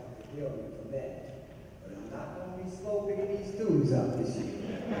y'all have to forgive me for that. But I'm not going to be slow picking these students up this year.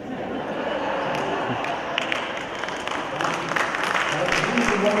 That's the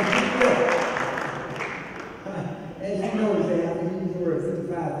reason why I keep going. As you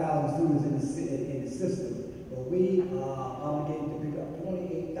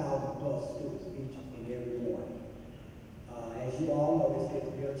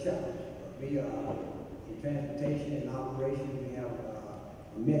challenge. But we are in transportation and operation. We have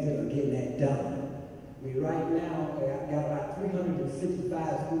a method of getting that done. We right now got about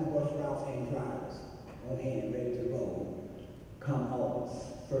 365 school bus routes and drivers on hand, ready to roll come August,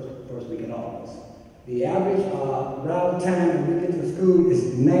 first week in August. The average route time when we get to school is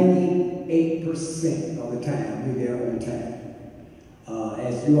 98% of the time we're there on time.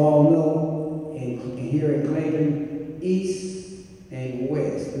 As you all know, here in Clayton, east and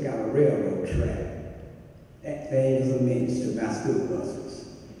west, we got a railroad track. That thing is a menace to my school buses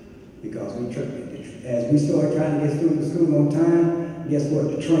because as we start trying to get students to school on time, guess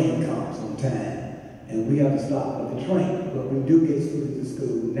what? The train comes on time. And we have to stop at the train, but we do get students to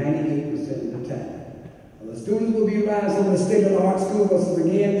school 98% of the time. The students will be riding some of the state-of-the-art school buses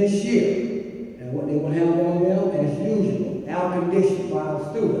again this year. And what they will have on them, as usual, air-conditioned for our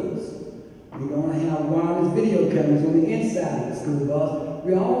students. We're going to have wireless video cameras on the inside of the school bus.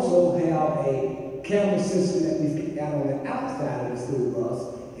 We also have a camera system that we got on the outside of the school bus.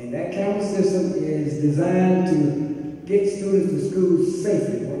 And that camera system is designed to get students to school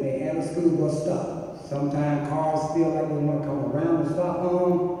safely when they're at a school bus stop. Sometimes cars feel like they want to come around the stop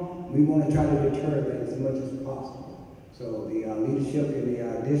line. We want to try to deter that as much as possible. So the leadership in the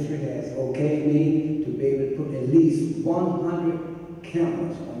district has okayed me to be able to put at least 100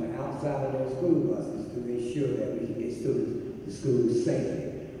 cameras on the outside of those school buses to make sure that we can get students to school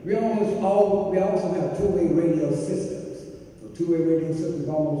safely. We also have two-way radio systems. So two-way radio systems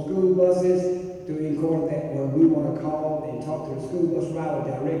on those school buses to ensure that when we want to call and talk to the school bus driver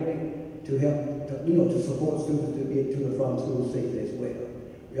directly to help, to support students to get to and from school safely as well.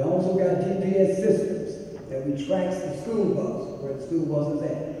 We also got GPS systems that we track the school bus, where the school bus is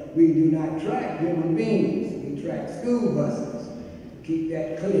at. We do not track human beings. We track school buses to keep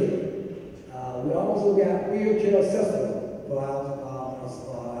that clear. We also got wheelchair accessible for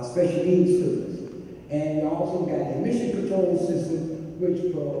our special needs students. And we also got the emission control system, which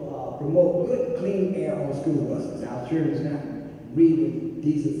will promote good, clean air on school buses. Our children's not breathing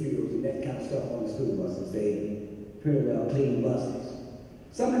diesel fuels and that kind of stuff on the school buses. They pretty well clean buses.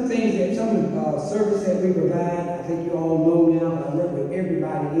 Some of the service that we provide, I think you all know now, but I work with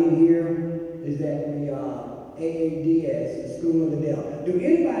everybody in here, is that we AADS, the School of the Deaf. Do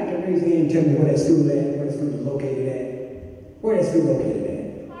anybody can raise their hand and tell me where that school is located at? Where that school located at?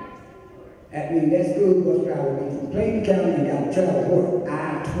 I mean, that school bus driver means from Clayton County and got to travel work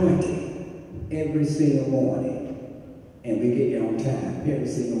I-20 every single morning. And we get there on time every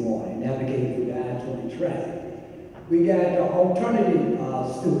single morning, navigating through the I-20 traffic. We got alternative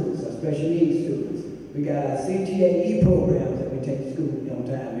students, special needs students. We got our CTAE programs that we take to school on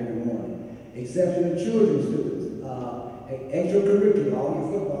time every morning. Exceptional children students, extracurricular, all your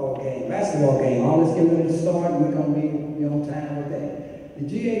football game, basketball game, all this getting ready to start, and we're going to be on time with that. The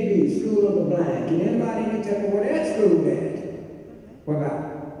GAB, School of the Blind. Can anybody tell me where that school is? What about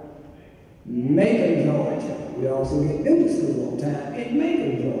Macon, Georgia? We also get them to school on time in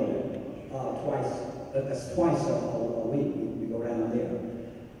Macon, Georgia, that's twice a week we go down there.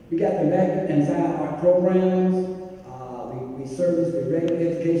 We got the magnet and fine art programs. We service the regular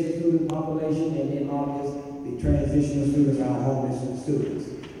education student population, and then obviously the transitional students, our homeless students.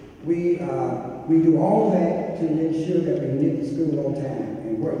 We do all that to make sure that we can get to school on time.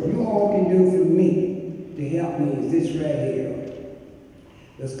 And what you all can do for me to help me is this right here.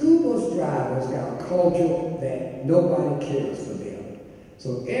 The school bus drivers got a culture that nobody cares for them. So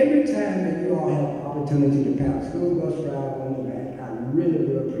every time that you all have an opportunity to pat a school bus driver on the back, I really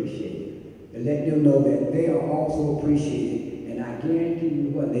will appreciate it. And let them know that they are also appreciated. And I guarantee you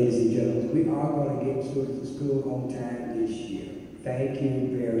what, ladies and gentlemen, we are going to get students to school on time this year. Thank you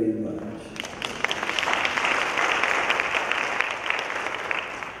very much.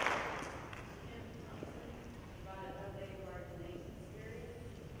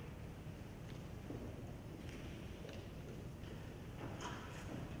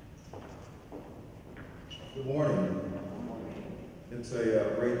 Good morning. It's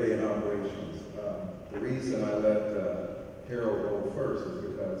a great day in operations. The reason I let Harold go first is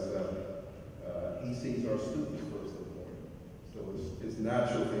because he sees our students first of all. So it's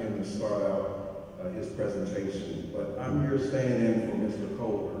natural for him to start out his presentation. But I'm here standing in for Mr.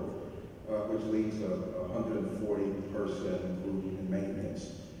 Colbert, which leads a 140-person group in maintenance.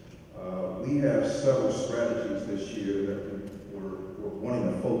 We have several strategies this year that we're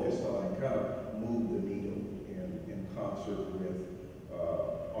wanting to focus on and kind of move the needle in concert with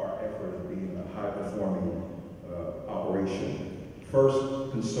our effort of being a high-performing operation. First,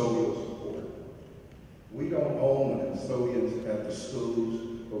 custodial support. We don't own the custodians at the schools,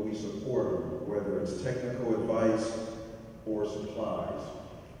 but we support them, whether it's technical advice or supplies.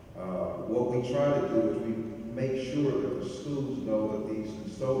 What we try to do is we make sure that the schools know that these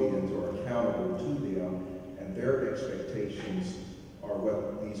custodians are accountable to them and their expectations are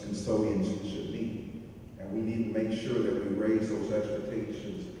what these custodians should meet. And we need to make sure that we raise those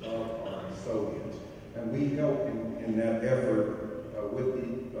expectations of our custodians. And we help in that effort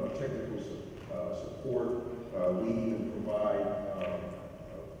with the technical support. We even provide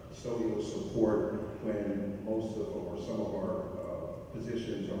custodial support when most of or some of our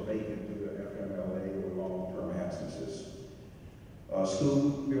positions are vacant due to FMLA or long-term absences. School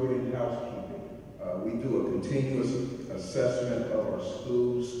building housekeeping. We do a continuous assessment of our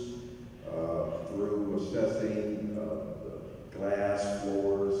schools through assessing the glass,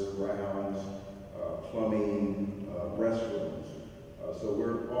 floors, grounds, plumbing, restrooms. So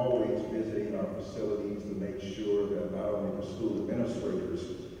we're always visiting our facilities to make sure that not only the school administrators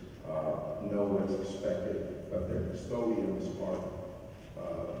know what's expected, but their custodians are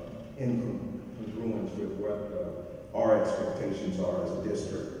in congruence with what our expectations are as a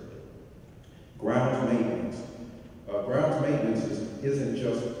district. Grounds maintenance. Grounds maintenance isn't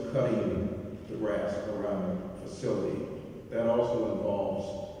just cutting the grass around the facility. That also involves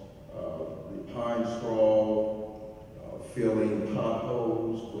the pine straw, filling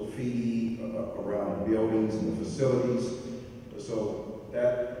potholes, graffiti around buildings and the facilities. So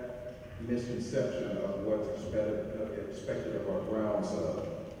that misconception of what's expected of our grounds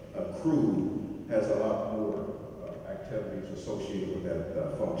crew has a lot more activities associated with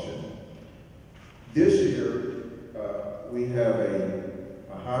that function. This year, we have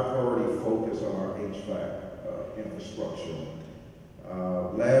a high priority focus on our HVAC infrastructure.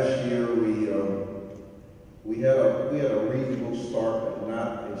 Last year, we had a reasonable start, but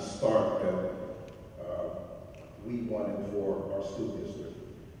not a start that we wanted for our school district.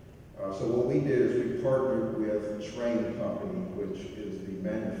 So what we did is we partnered with Train Company, which is the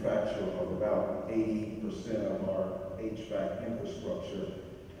manufacturer of about 80% of our HVAC infrastructure.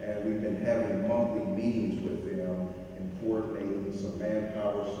 And we've been having monthly meetings with them and coordinating some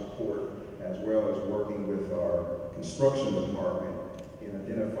manpower support, as well as working with our construction department in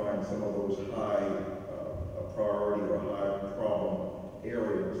identifying some of those high priority or high problem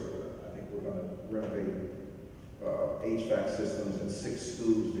areas. I think we're going to renovate HVAC systems in 6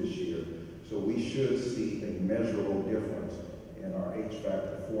 schools this year. So we should see a measurable difference in our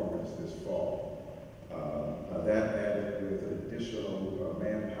HVAC performance this fall. That added with additional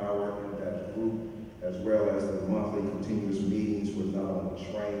manpower in that group, as well as the monthly continuous meetings with not only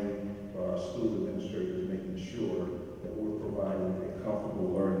training, but our school administrators, making sure that we're providing a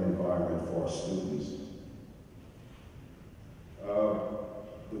comfortable learning environment for our students.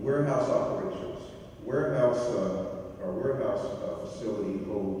 The warehouse operations. Our warehouse facility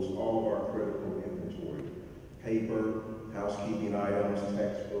holds all of our critical inventory: paper, housekeeping items,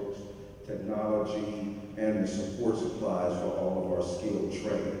 textbooks, technology, and the support supplies for all of our skilled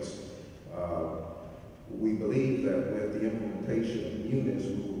trades. We believe that with the implementation of units,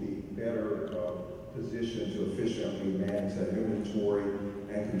 we will be better positioned to efficiently manage that inventory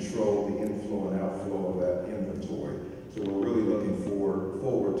and control the inflow and outflow of that inventory. So we're really looking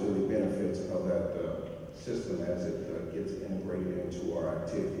forward to the benefits of that system as it gets integrated into our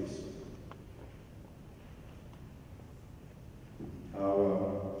activities.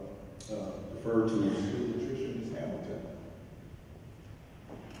 I'll refer to school nutrition, Ms. Hamilton.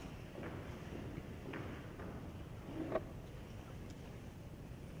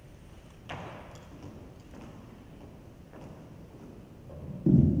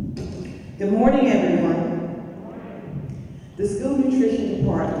 Good morning, everyone. The school nutrition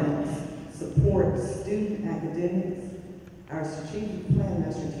department supports student academics, our strategic plan,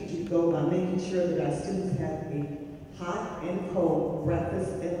 our strategic goal by making sure that our students have a hot and cold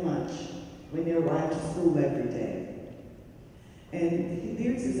breakfast and lunch when they arrive to school every day. And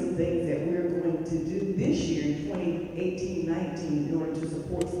these are some things that we're going to do this year in 2018-19 in order to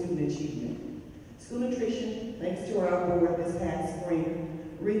support student achievement. School nutrition, thanks to our board this past spring,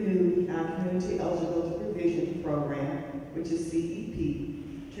 renewed our Community Eligibility Provision Program, which is CEP,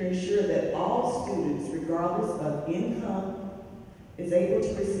 to ensure that all students, regardless of income, is able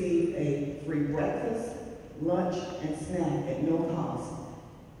to receive a free breakfast, lunch, and snack at no cost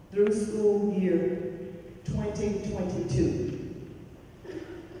through school year 2022.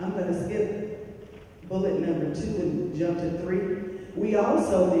 I'm going to skip bullet number 2 and jump to 3. We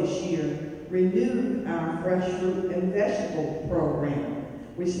also this year renewed our fresh fruit and vegetable program,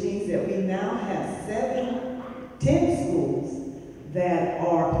 which means that we now have 10 schools that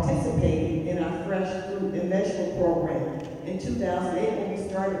are participating in our fresh fruit and vegetable program. In 2008, when we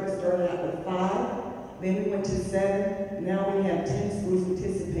started out with 5. Then we went to 7. Now we have 10 schools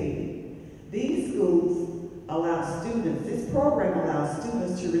participating. These schools allow students, this program allows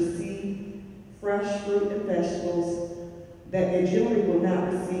students to receive fresh fruit and vegetables that they generally will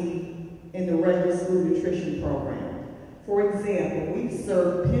not receive in the regular school nutrition program. For example, we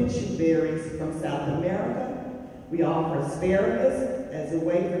serve pinchu berries from South America. We offer asparagus as a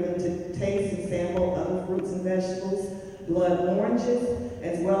way for them to taste and sample other fruits and vegetables, blood oranges,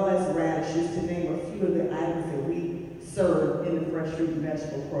 as well as radishes, to name a few of the items that we serve in the fresh fruit and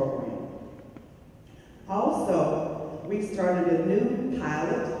vegetable program. Also, we started a new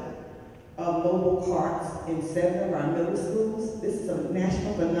pilot of mobile carts in 7 of our middle schools. This is a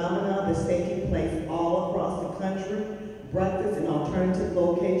national phenomenon that's taking place all across the country. Breakfast in alternative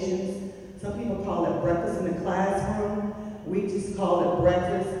locations. Some people call it breakfast in the classroom. We just call it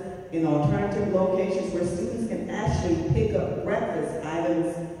breakfast in alternative locations where students can actually pick up breakfast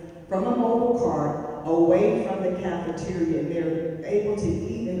items from a mobile cart away from the cafeteria, and they're able to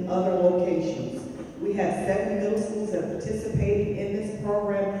eat in other locations. We have 7 middle schools that are participating in this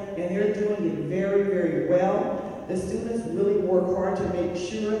program, and they're doing it very, very well. The students really work hard to make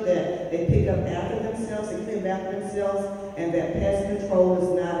sure that they pick up after themselves and clean up after themselves, and that pest control is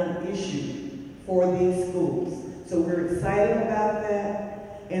not an issue for these schools. So we're excited about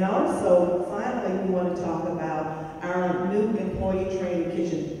that. And also, finally, we want to talk about our new employee training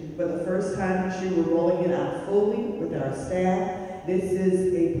kitchen. For the first time this year, we're rolling it out fully with our staff. This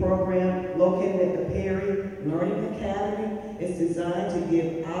is a program located at the Perry Learning Academy. It's designed to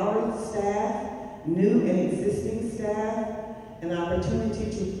give our staff, new and existing staff, an opportunity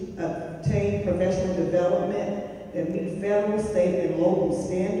to obtain professional development that meets federal, state, and local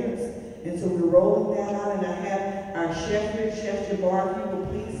standards. And so we're rolling that out, and I have our chef here, Chef Jabbar. If you will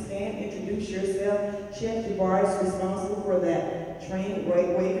please stand, introduce yourself. Chef Jabbar is responsible for that training,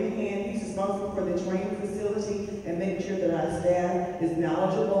 wave your hand. He's responsible for the training facility and making sure that our staff is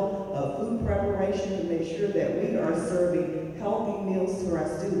knowledgeable of food preparation to make sure that we are serving healthy meals to our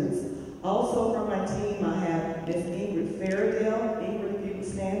students. Also from my team, I have Ms. Ingrid Fairdale. Ingrid, if you can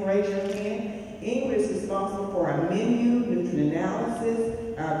stand, raise your hand. Ingrid is responsible for our menu, nutrient analysis,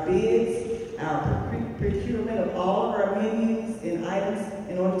 our bids, our procurement of all of our menus and items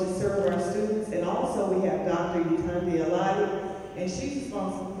in order to serve our students. And also we have Dr. Yutande Aladi, and she's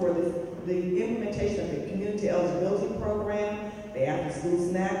responsible for the implementation of the community eligibility program, the after-school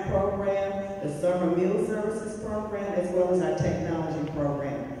snack program, the summer meal services program, as well as our technology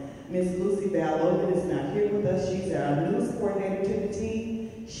program. Ms. Lucy Balogan is not here with us. She's our newest coordinator to the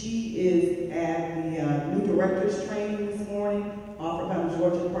team. She is at the new director's training this morning, offered by the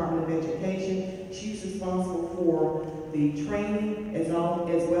Georgia Department of Education. She's responsible for the training as well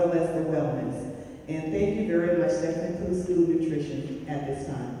as the wellness. And thank you very much. That concludes school nutrition at this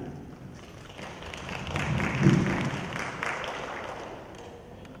time.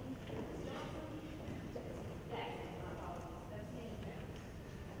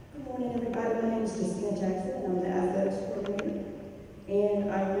 Good morning, everybody. My name is Christina Jackson, and I'm the athletics coordinator.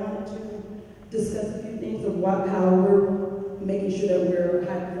 And I wanted to discuss a few things of how we're making sure that we're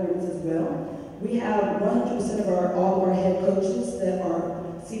high performance as well. We have 100% of all of our head coaches that are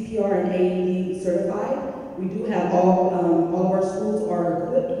CPR and AED certified. We do have all of our schools are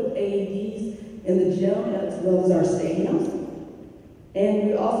equipped with AEDs in the gym as well as our stadiums. And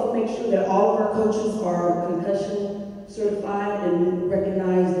we also make sure that all of our coaches are concussion certified and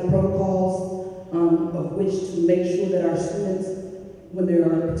recognize the protocols of which to make sure that our students, when they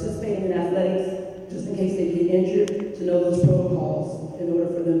are participating in athletics, just in case they get injured, to know those protocols in order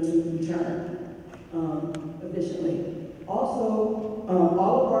for them to return efficiently. Also,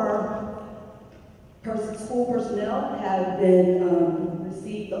 all of our school personnel have been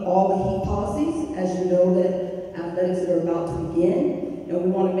received all the heat policies, as you know that athletics are about to begin, and we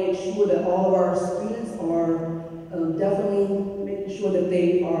want to make sure that all of our students are definitely making sure that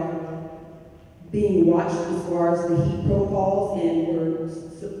they are being watched as far as the heat protocols, and we're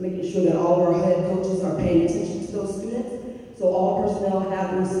making sure that all of our head coaches are paying attention to those students. So all personnel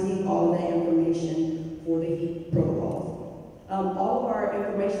have received all of that information for the heat protocols. All of our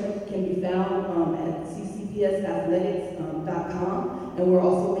information can be found at ccpsathletics.com, and we're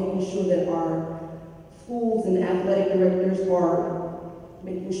also making sure that our schools and athletic directors are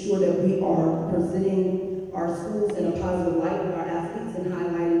making sure that we are presenting our schools in a positive light with our athletes and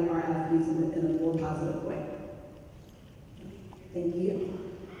highlighting our athletes in a more positive way. Thank you.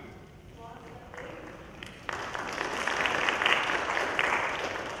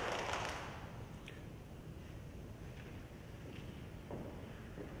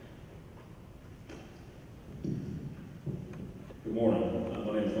 Good morning. My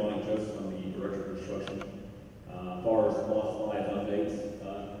name is Ronnie Joseph. I'm the Director of Construction. As far as Class 5 updates,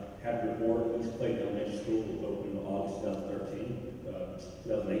 happy to report East Clayton Elementary School was opened in August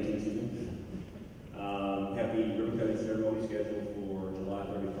 2018, excuse me. Happy ribbon cutting ceremony scheduled for July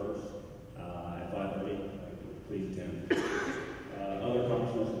 31st at 5:30. Please attend. Other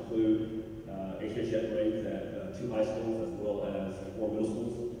accomplishments include HVAC upgrades at 2 high schools as well as 4 middle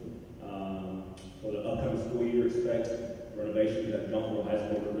schools. For the upcoming school year, expect renovations at Dunkel High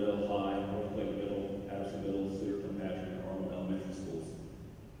School, Middle High, North Clayton Middle, Patterson Middle, Cedarton, Patrick, and Arnold Elementary Schools.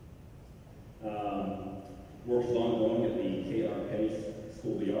 Work is ongoing at the K.R. Pace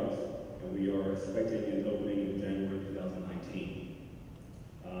School of the Arts, and we are expecting an opening in January 2019.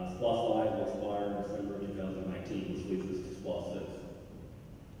 SPLOS 5 will expire in December 2019, which leads us to SPLOS 6.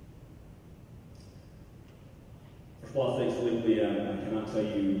 For SPLOS 6, legally, I cannot tell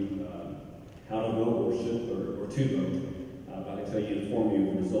you how to vote or should or to vote. But I can tell you, inform you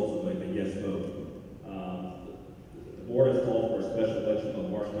of the results of a yes vote. The board has called for a special election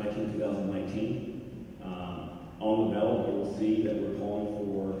on March 19, 2019. On the ballot, you will see that we're calling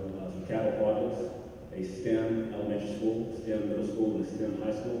for some capital projects, a STEM elementary school, STEM middle school, and a STEM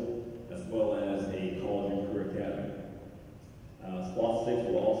high school, as well as a college and career academy. SPLOS 6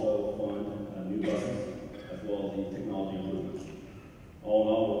 will also fund new buses, as well as the technology improvements. All in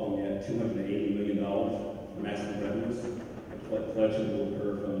all, we're looking at $280 million for maximum revenues. Collection will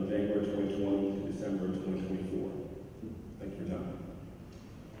occur from January 2020 to December 2024. Thank you for your time.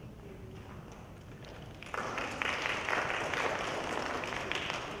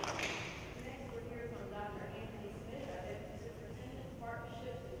 Next, we'll hear from Dr. Anthony Smith, our Deputy Superintendent,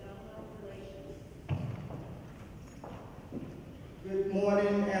 Partnerships and Governmental Relations. Good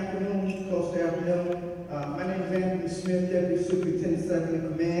morning, afternoon, close to afternoon. My name is Anthony Smith, Deputy Superintendent, Second in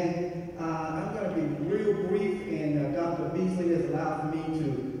Command. I'm going to be real brief, and Dr. Beasley has allowed me to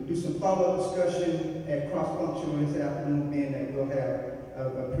do some follow-up discussion at cross-functional this afternoon, being that we'll have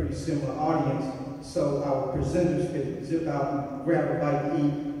a pretty similar audience. So our presenters can zip out and grab a bite to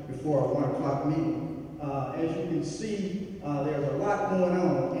eat before our 1 o'clock meeting. As you can see, there's a lot going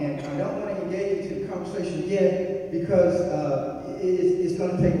on, and I don't want to engage into the conversation yet because it's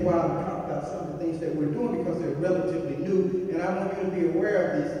going to take a while to talk about some of the things that we're doing because they're relatively new, and I want you to be aware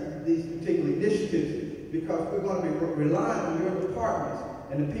of these particular initiatives because we're going to be relying on your departments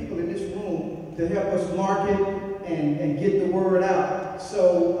and the people in this room to help us market and get the word out.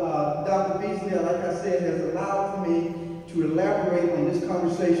 So Dr. Beasley, like I said, has allowed for me to elaborate on this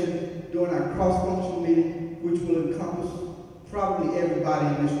conversation during our cross-functional meeting, which will encompass probably everybody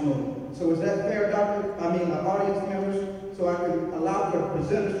in this room. So is that fair, audience members? So I can allow for the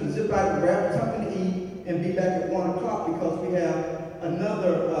presenters to zip out and grab something to eat and be back at 1 o'clock because we have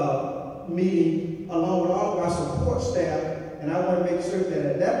another meeting along with all of our support staff, and I want to make sure that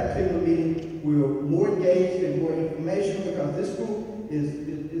at that particular meeting we're more engaged and more informational because this group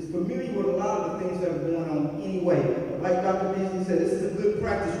is familiar with a lot of the things that are going on anyway. But like Dr. Beasley said, this is a good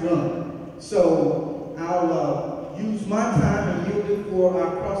practice run. So I'll use my time and yield it for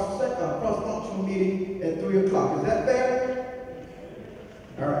our cross-functional meeting at 3 o'clock. Is that fair?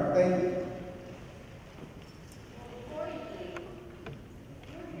 All right, thank you.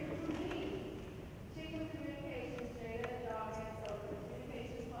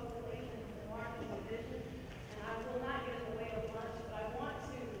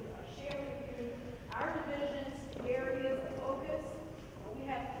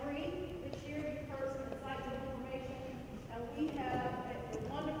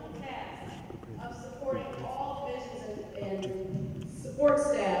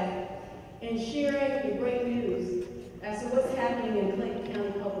 Staff and sharing the great news as to what's happening in Clayton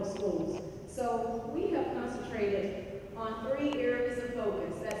County Public Schools. So we have concentrated on 3 areas of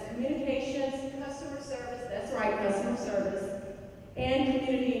focus. That's communications, customer service, that's right, customer service, and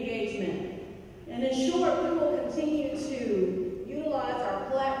community engagement. And in short, we will continue to utilize our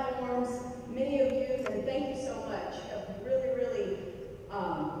platforms. Many of you, and thank you so much, have really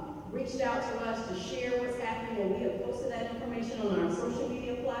reached out to us to share what's happening, and we have posted that information on our social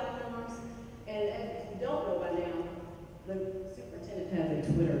media platforms. And if you don't know by now, the superintendent has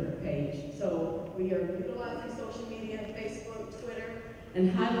a Twitter page. So we are utilizing social media, Facebook, Twitter,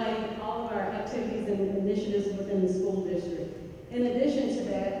 and highlighting all of our activities and initiatives within the school district. In addition to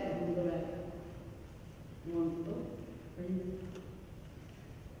that, I'm going to go back.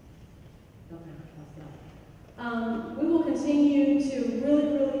 We will continue to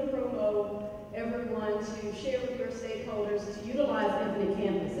really promote everyone to share with your stakeholders to utilize Infinite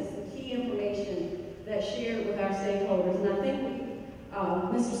Campus. This is the key information that's shared with our stakeholders. And I think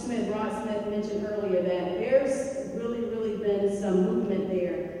Mr. Smith, Rod Smith mentioned earlier that there's really been been some movement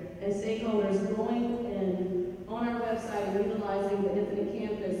there, and stakeholders going and on our website and utilizing the Infinite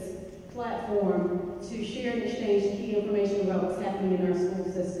Campus platform to share and exchange key information about what's happening in our school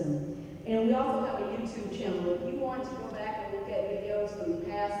system. And we also have a YouTube channel. If you want to go back and look at videos from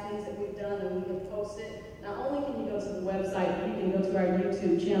past things that we've done, and we can post it. Not only can you go to the website, but you can go to our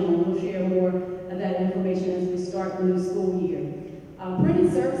YouTube channel, and we'll share more of that information as we start the new school year.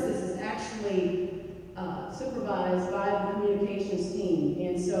 Printed services is actually supervised by the communications team,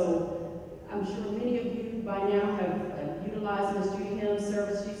 and so I'm sure many of you by now have utilized Ms. Judy Him's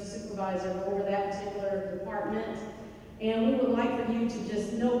service. She's the supervisor over that particular department. And we would like for you to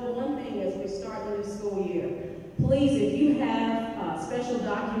just note one thing as we start the new school year. Please, if you have special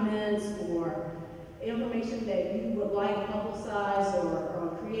documents or information that you would like publicized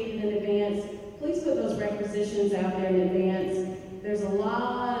or created in advance, please put those requisitions out there in advance. There's a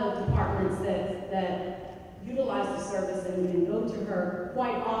lot of departments that utilize the service and go to her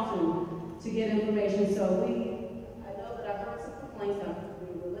quite often to get information. So I know that I've heard some complaints.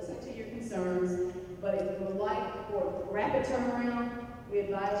 We were listening to your concerns, but if you would like for rapid turnaround, we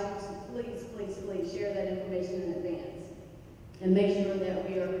advise you to please, please, please share that information in advance and make sure that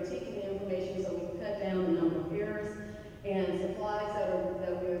we are critiquing the information so we can cut down the number of errors and supplies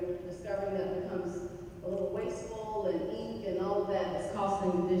that we're discovering that becomes a little wasteful and ink and all of that that's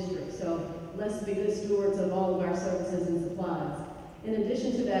costing the district. So let's be good stewards of all of our services and supplies. In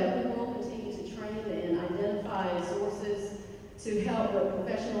addition to that, we will continue to train and identify sources to help with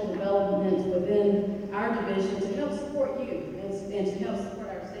professional development within our division to help support you and to help support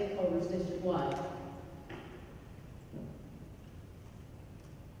our stakeholders district-wide.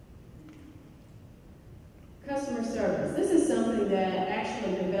 Customer service. This is something that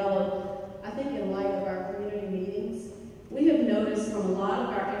actually developed, I think, in light of our community meetings. We have noticed from a lot of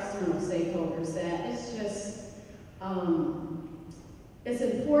our external stakeholders that it's just, it's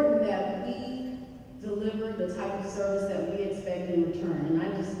important that we deliver the type of service that we expect in return. And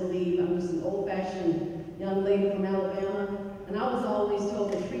I just believe, I'm just an old-fashioned young lady from Alabama, and I was always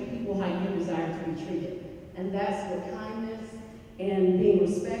told to treat people how you desire to be treated. And that's with kindness and being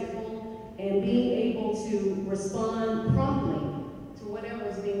respectful and being able to respond promptly to whatever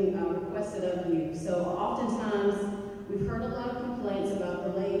is being requested of you. So oftentimes, we've heard a lot of complaints about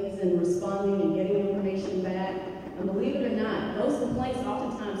delays in responding and getting information back. And believe it or not, those complaints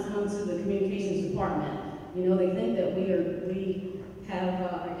oftentimes come to the communications department. You know, they think that we have,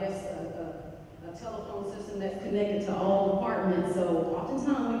 I guess, a telephone system that's connected to all departments. So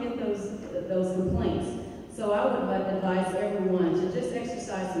oftentimes we get those complaints. So I would advise everyone to just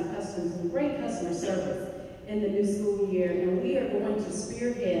exercise some great customer service in the new school year. And we are going to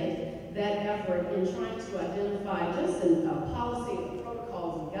spearhead that effort in trying to identify just a policy of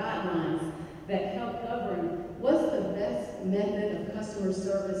protocols and guidelines that help govern what's the best method of customer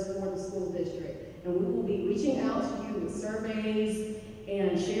service for the school district. And we will be reaching out to you with surveys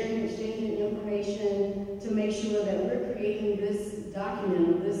and sharing and exchanging information to make sure that we're creating this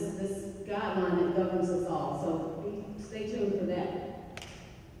document, this guideline that governs us all. So stay tuned for that.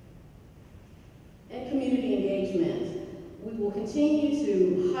 And community engagement. We will continue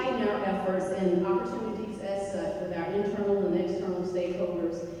to heighten our efforts and opportunities as such with our internal and external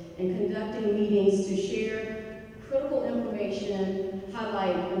stakeholders and conducting meetings to share critical information,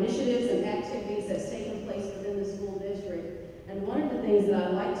 highlight initiatives and activities that's taken place within the school district. And one of the things that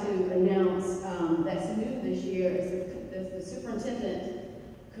I'd like to announce that's new this year is the Superintendent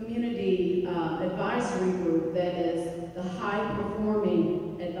Community Advisory Group that is the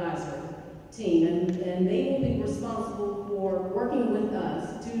high-performing advisory team. And they will be responsible for working with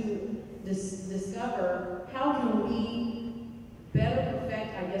us to discover how can we better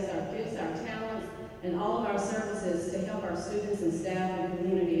perfect, I guess, our gifts, our talents, and all of our services to help our students and staff and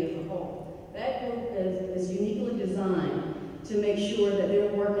community as a whole. That group is uniquely designed to make sure that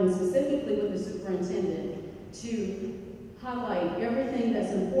they're working specifically with the superintendent to highlight everything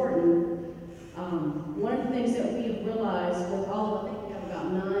that's important. One of the things that we have realized with all of, I think we have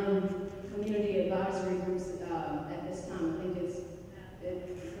about 9 community advisory groups at this time. I think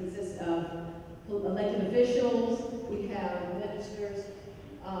it consists of elected officials, we have ministers.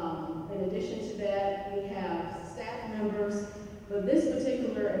 In addition to that, we have staff members. But this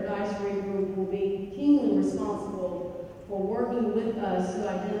particular advisory group will be keenly responsible for working with us to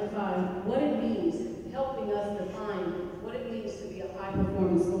identify what it means, helping us define what it means to be a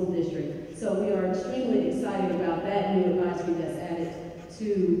high-performing school district. So we are extremely excited about that new advisory that's added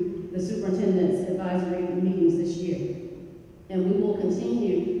to the superintendent's advisory meetings this year. And we will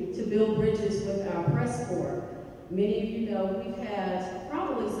continue to build bridges with our press corps. Many of you know we've had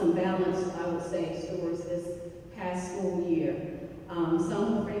probably some balanced, I would say, stories this past school year.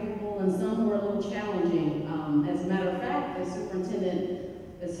 Some were favorable and some were a little challenging. As a matter of fact, the superintendent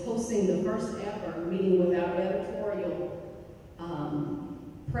is hosting the first ever meeting with our editorial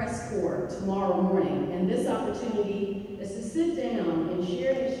press corps tomorrow morning. And this opportunity is to sit down and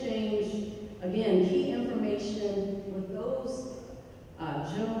share and exchange, again, key information with those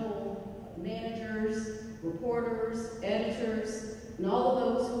general managers, reporters, editors, and all of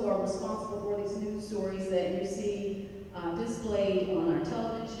those who are responsible for these news stories that you see displayed on our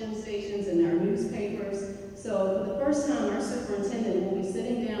television stations and our newspapers. So for the first time, our superintendent will be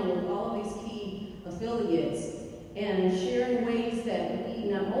sitting down with all of these key affiliates and sharing ways that we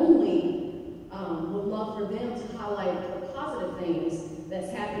not only would love for them to highlight the positive things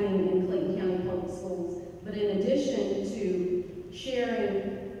that's happening in Clayton County Public Schools, but in addition to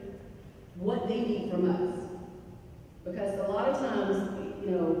sharing what they need from us. Because a lot of times,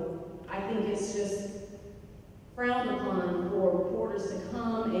 you know, I think it's just frowned upon for reporters to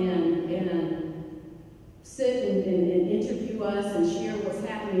come and sit and interview us and share what's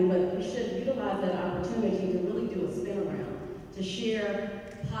happening, but we should utilize that opportunity to really do a spin around, to share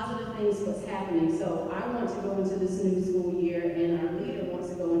positive things, what's happening. So I want to go into this new school year, and our leader wants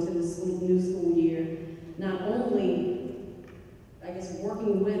to go into this new school year, not only, I guess,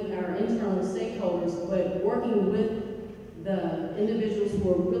 working with our internal stakeholders, but working with the individuals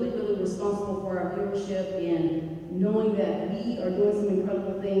who are really, really responsible for our viewership and knowing that we are doing some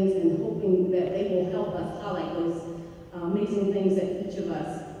incredible things and hoping that they will help us highlight those amazing things that each of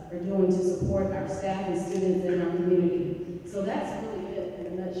us are doing to support our staff and students in our community. So that's really it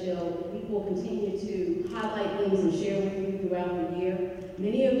in a nutshell. We will continue to highlight things and share with you throughout the year.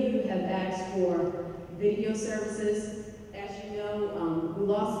 Many of you have asked for video services. As you know, we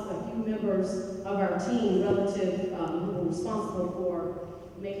lost a few members of our team relative who were responsible for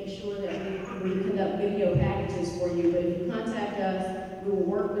making sure that we conduct video packages for you. But if you contact us, we will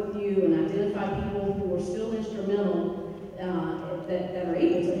work with you and identify people who are still instrumental that are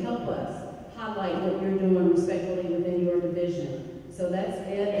able to help us highlight what you're doing respectfully within your division. So that's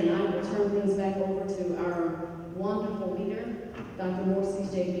it, and I will turn things back over to our wonderful leader, Dr.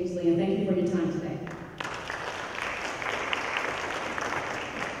 Morris J. Beasley, and thank you for your time today.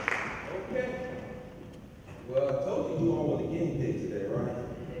 Well, I told you all were the guinea pigs today, right?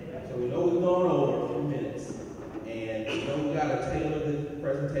 So we know we've gone over a few minutes, and we know we got to tailor the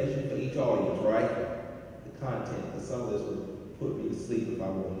presentation for each audience, right? The content, because some of this would put me to sleep if I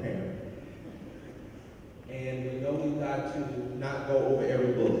were a parent. And we know we've got to not go over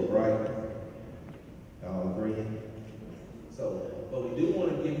every bullet, right? Y'all agreeing? So, but we do want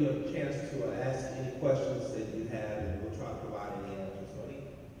to give you a chance to ask any questions that you have, and we'll try to provide any answers. So any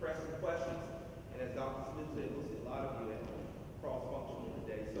pressing questions? And as Dr. Smith said, we'll see a lot of you at cross-functional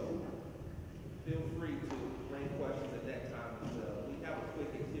today, so feel free to bring questions at that time. We have a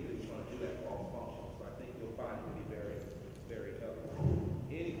quick activity we're going to do that cross-functional, so I think you'll find it to be very, very helpful.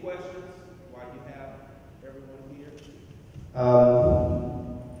 Any questions while you have everyone here?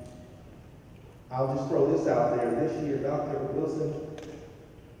 I'll just throw this out there. This year, Dr. Wilson,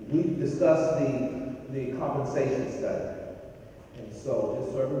 we discussed the compensation study. And so,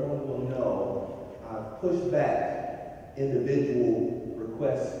 just so everyone will know, I've pushed back individual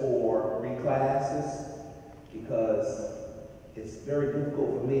requests for reclasses because it's very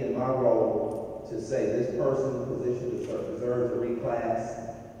difficult for me in my role to say this person's position deserves a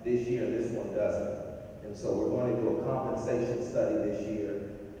reclass this year and this one doesn't. And so we're going to do a compensation study this year.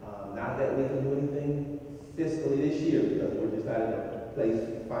 Not that we can do anything fiscally this year because we're just not in a place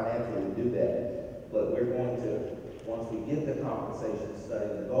financially to do that. But we're going to, once we get the compensation study,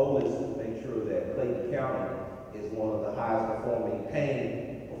 the goal is to make sure that Clayton County is one of the highest performing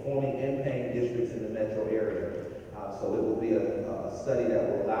and paying districts in the metro area. So it will be a study that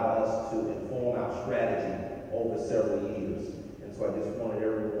will allow us to inform our strategy over several years. And so I just wanted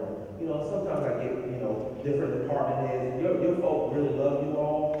everyone, sometimes I get, different department heads. Your folk really love you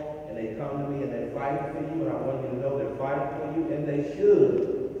all, and they come to me and they're fighting for you, and I want you to know they're fighting for you, and they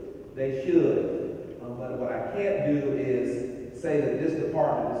should. They should. But what I can't do is say that this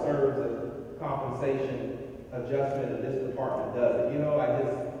department deserves a compensation adjustment and this department doesn't.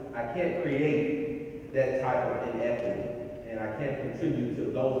 I can't create that type of inequity, and I can't contribute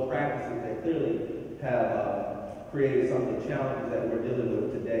to those practices that clearly have created some of the challenges that we're dealing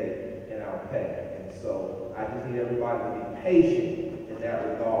with today in our pay. And so I just need everybody to be patient in that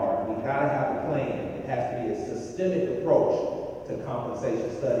regard. We've got to have a plan. It has to be a systemic approach to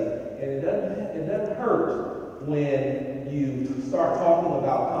compensation study. And it doesn't hurt when you start talking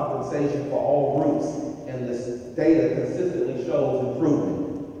about compensation for all groups and this data consistently shows improvement.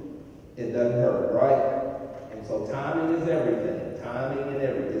 It doesn't hurt, right? And so timing is everything. Timing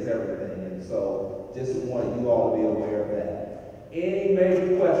is everything. And so just want you all to be aware of that. Any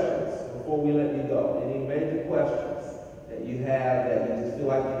major questions before we let you go? Any major questions that you have that you just feel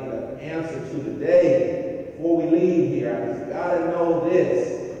like you need an answer to today before we leave here? I just got to know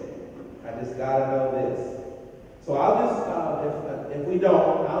this. I just got to know this. So I'll just, if we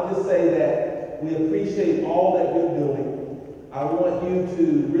don't, I'll just say that we appreciate all that you're doing. I want you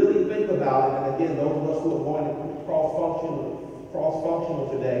to really think about it. And again, those of us who are going to cross-functional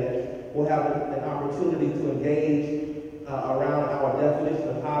today will have an opportunity to engage around our definition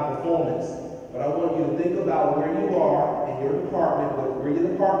of high performance. But I want you to think about where you are in your department, where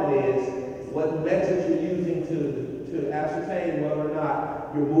your department is, what metrics you're using to ascertain whether or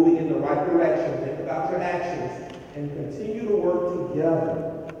not you're moving in the right direction. Think about your actions and continue to work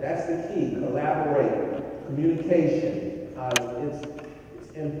together. That's the key. Collaborate, communication. It's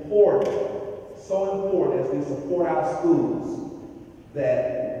important, so important as we support our schools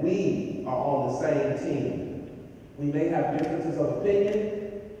that we are on the same team. We may have differences of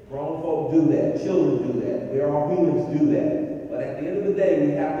opinion. Grown folk do that. Children do that. We are humans do that. But at the end of the day,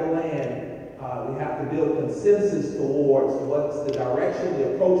 we have to land. We have to build consensus towards what's the direction,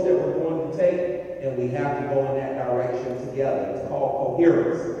 the approach that we're going to take, and we have to go in that direction together. It's called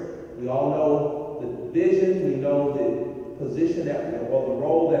coherence. We all know the vision. We know the position or the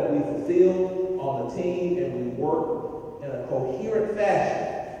role that we fulfill on the team, and we work in a coherent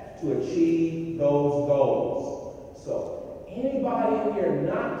fashion to achieve those goals. So anybody in here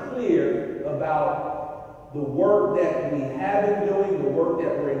not clear about the work that we have been doing, the work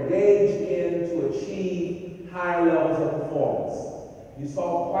that we're engaged in to achieve high levels of performance? You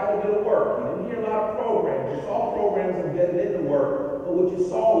saw quite a bit of work. You didn't hear a lot of programs. You saw programs embedded in the work, but what you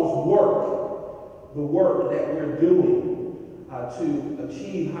saw was work, the work that we're doing to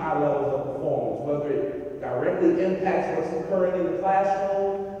achieve high levels of performance, whether it directly impacts what's occurring in the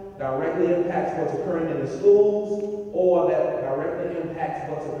classroom, directly impacts what's occurring in the schools, or that directly impacts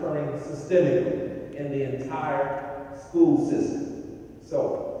what's occurring systemically in the entire school system.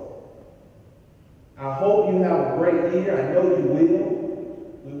 So, I hope you have a great year. I know you will.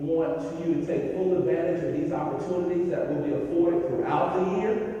 We want you to take full advantage of these opportunities that will be afforded throughout the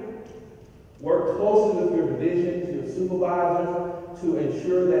year. Work closely with your divisions, your supervisors, to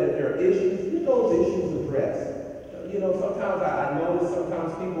ensure that if there are issues, get those issues addressed. You know, sometimes I notice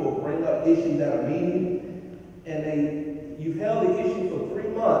sometimes people will bring up issues at a meeting, and you've held the issue for 3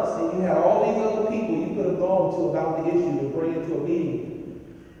 months, and you have all these other people you could have gone to about the issue to bring it to a meeting.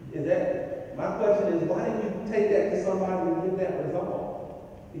 My question is, why didn't you take that to somebody and get that resolved?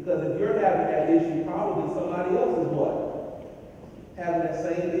 Because if you're having that issue, probably somebody else is what? Having that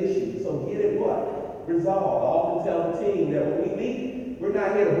same issue. So get it what? Resolved. I often tell the team that when we meet, we're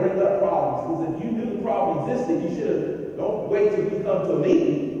not here to bring up problems. Because if you knew the problem existed, you should have, don't wait till we come to a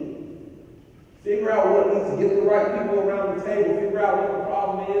meeting. Figure out what needs to get the right people around the table, figure out what the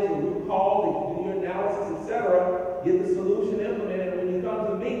problem is, the root cause, do your analysis, etc. Get the solution implemented. When you come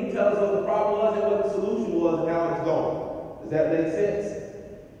to the meeting, tell us what the problem was and what the solution was and how it's going. Does that make sense?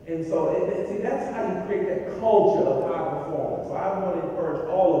 And so, see, that's how you create that culture of high performance. So I want to encourage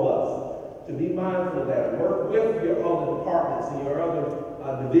all of us to be mindful of that. Work with your other departments and your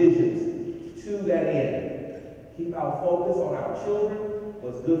other divisions to that end. Keep our focus on our children,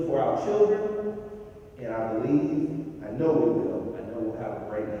 what's good for our children, and I know we'll have a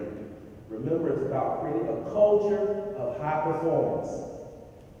great year. Remember, it's about creating a culture of high performance.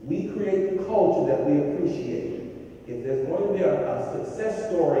 We create the culture that we appreciate. If there's going to be a success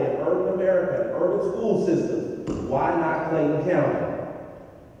story in urban America, in urban school systems, why not Clayton County?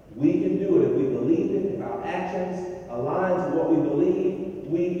 We can do it if we believe it, if our actions align to what we believe,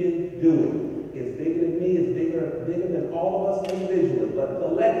 we can do it. It's bigger than me, it's bigger than all of us individually, but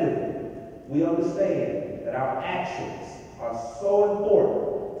collectively, we understand that our actions are so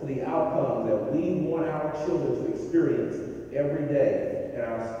important to the outcomes that we want our children to experience every day in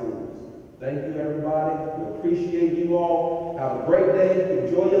our schools. Thank you, everybody. We appreciate you all. Have a great day.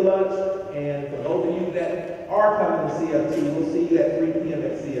 Enjoy your lunch. And for those of you that are coming to CFT, we'll see you at 3 p.m.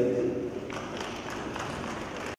 at CFT.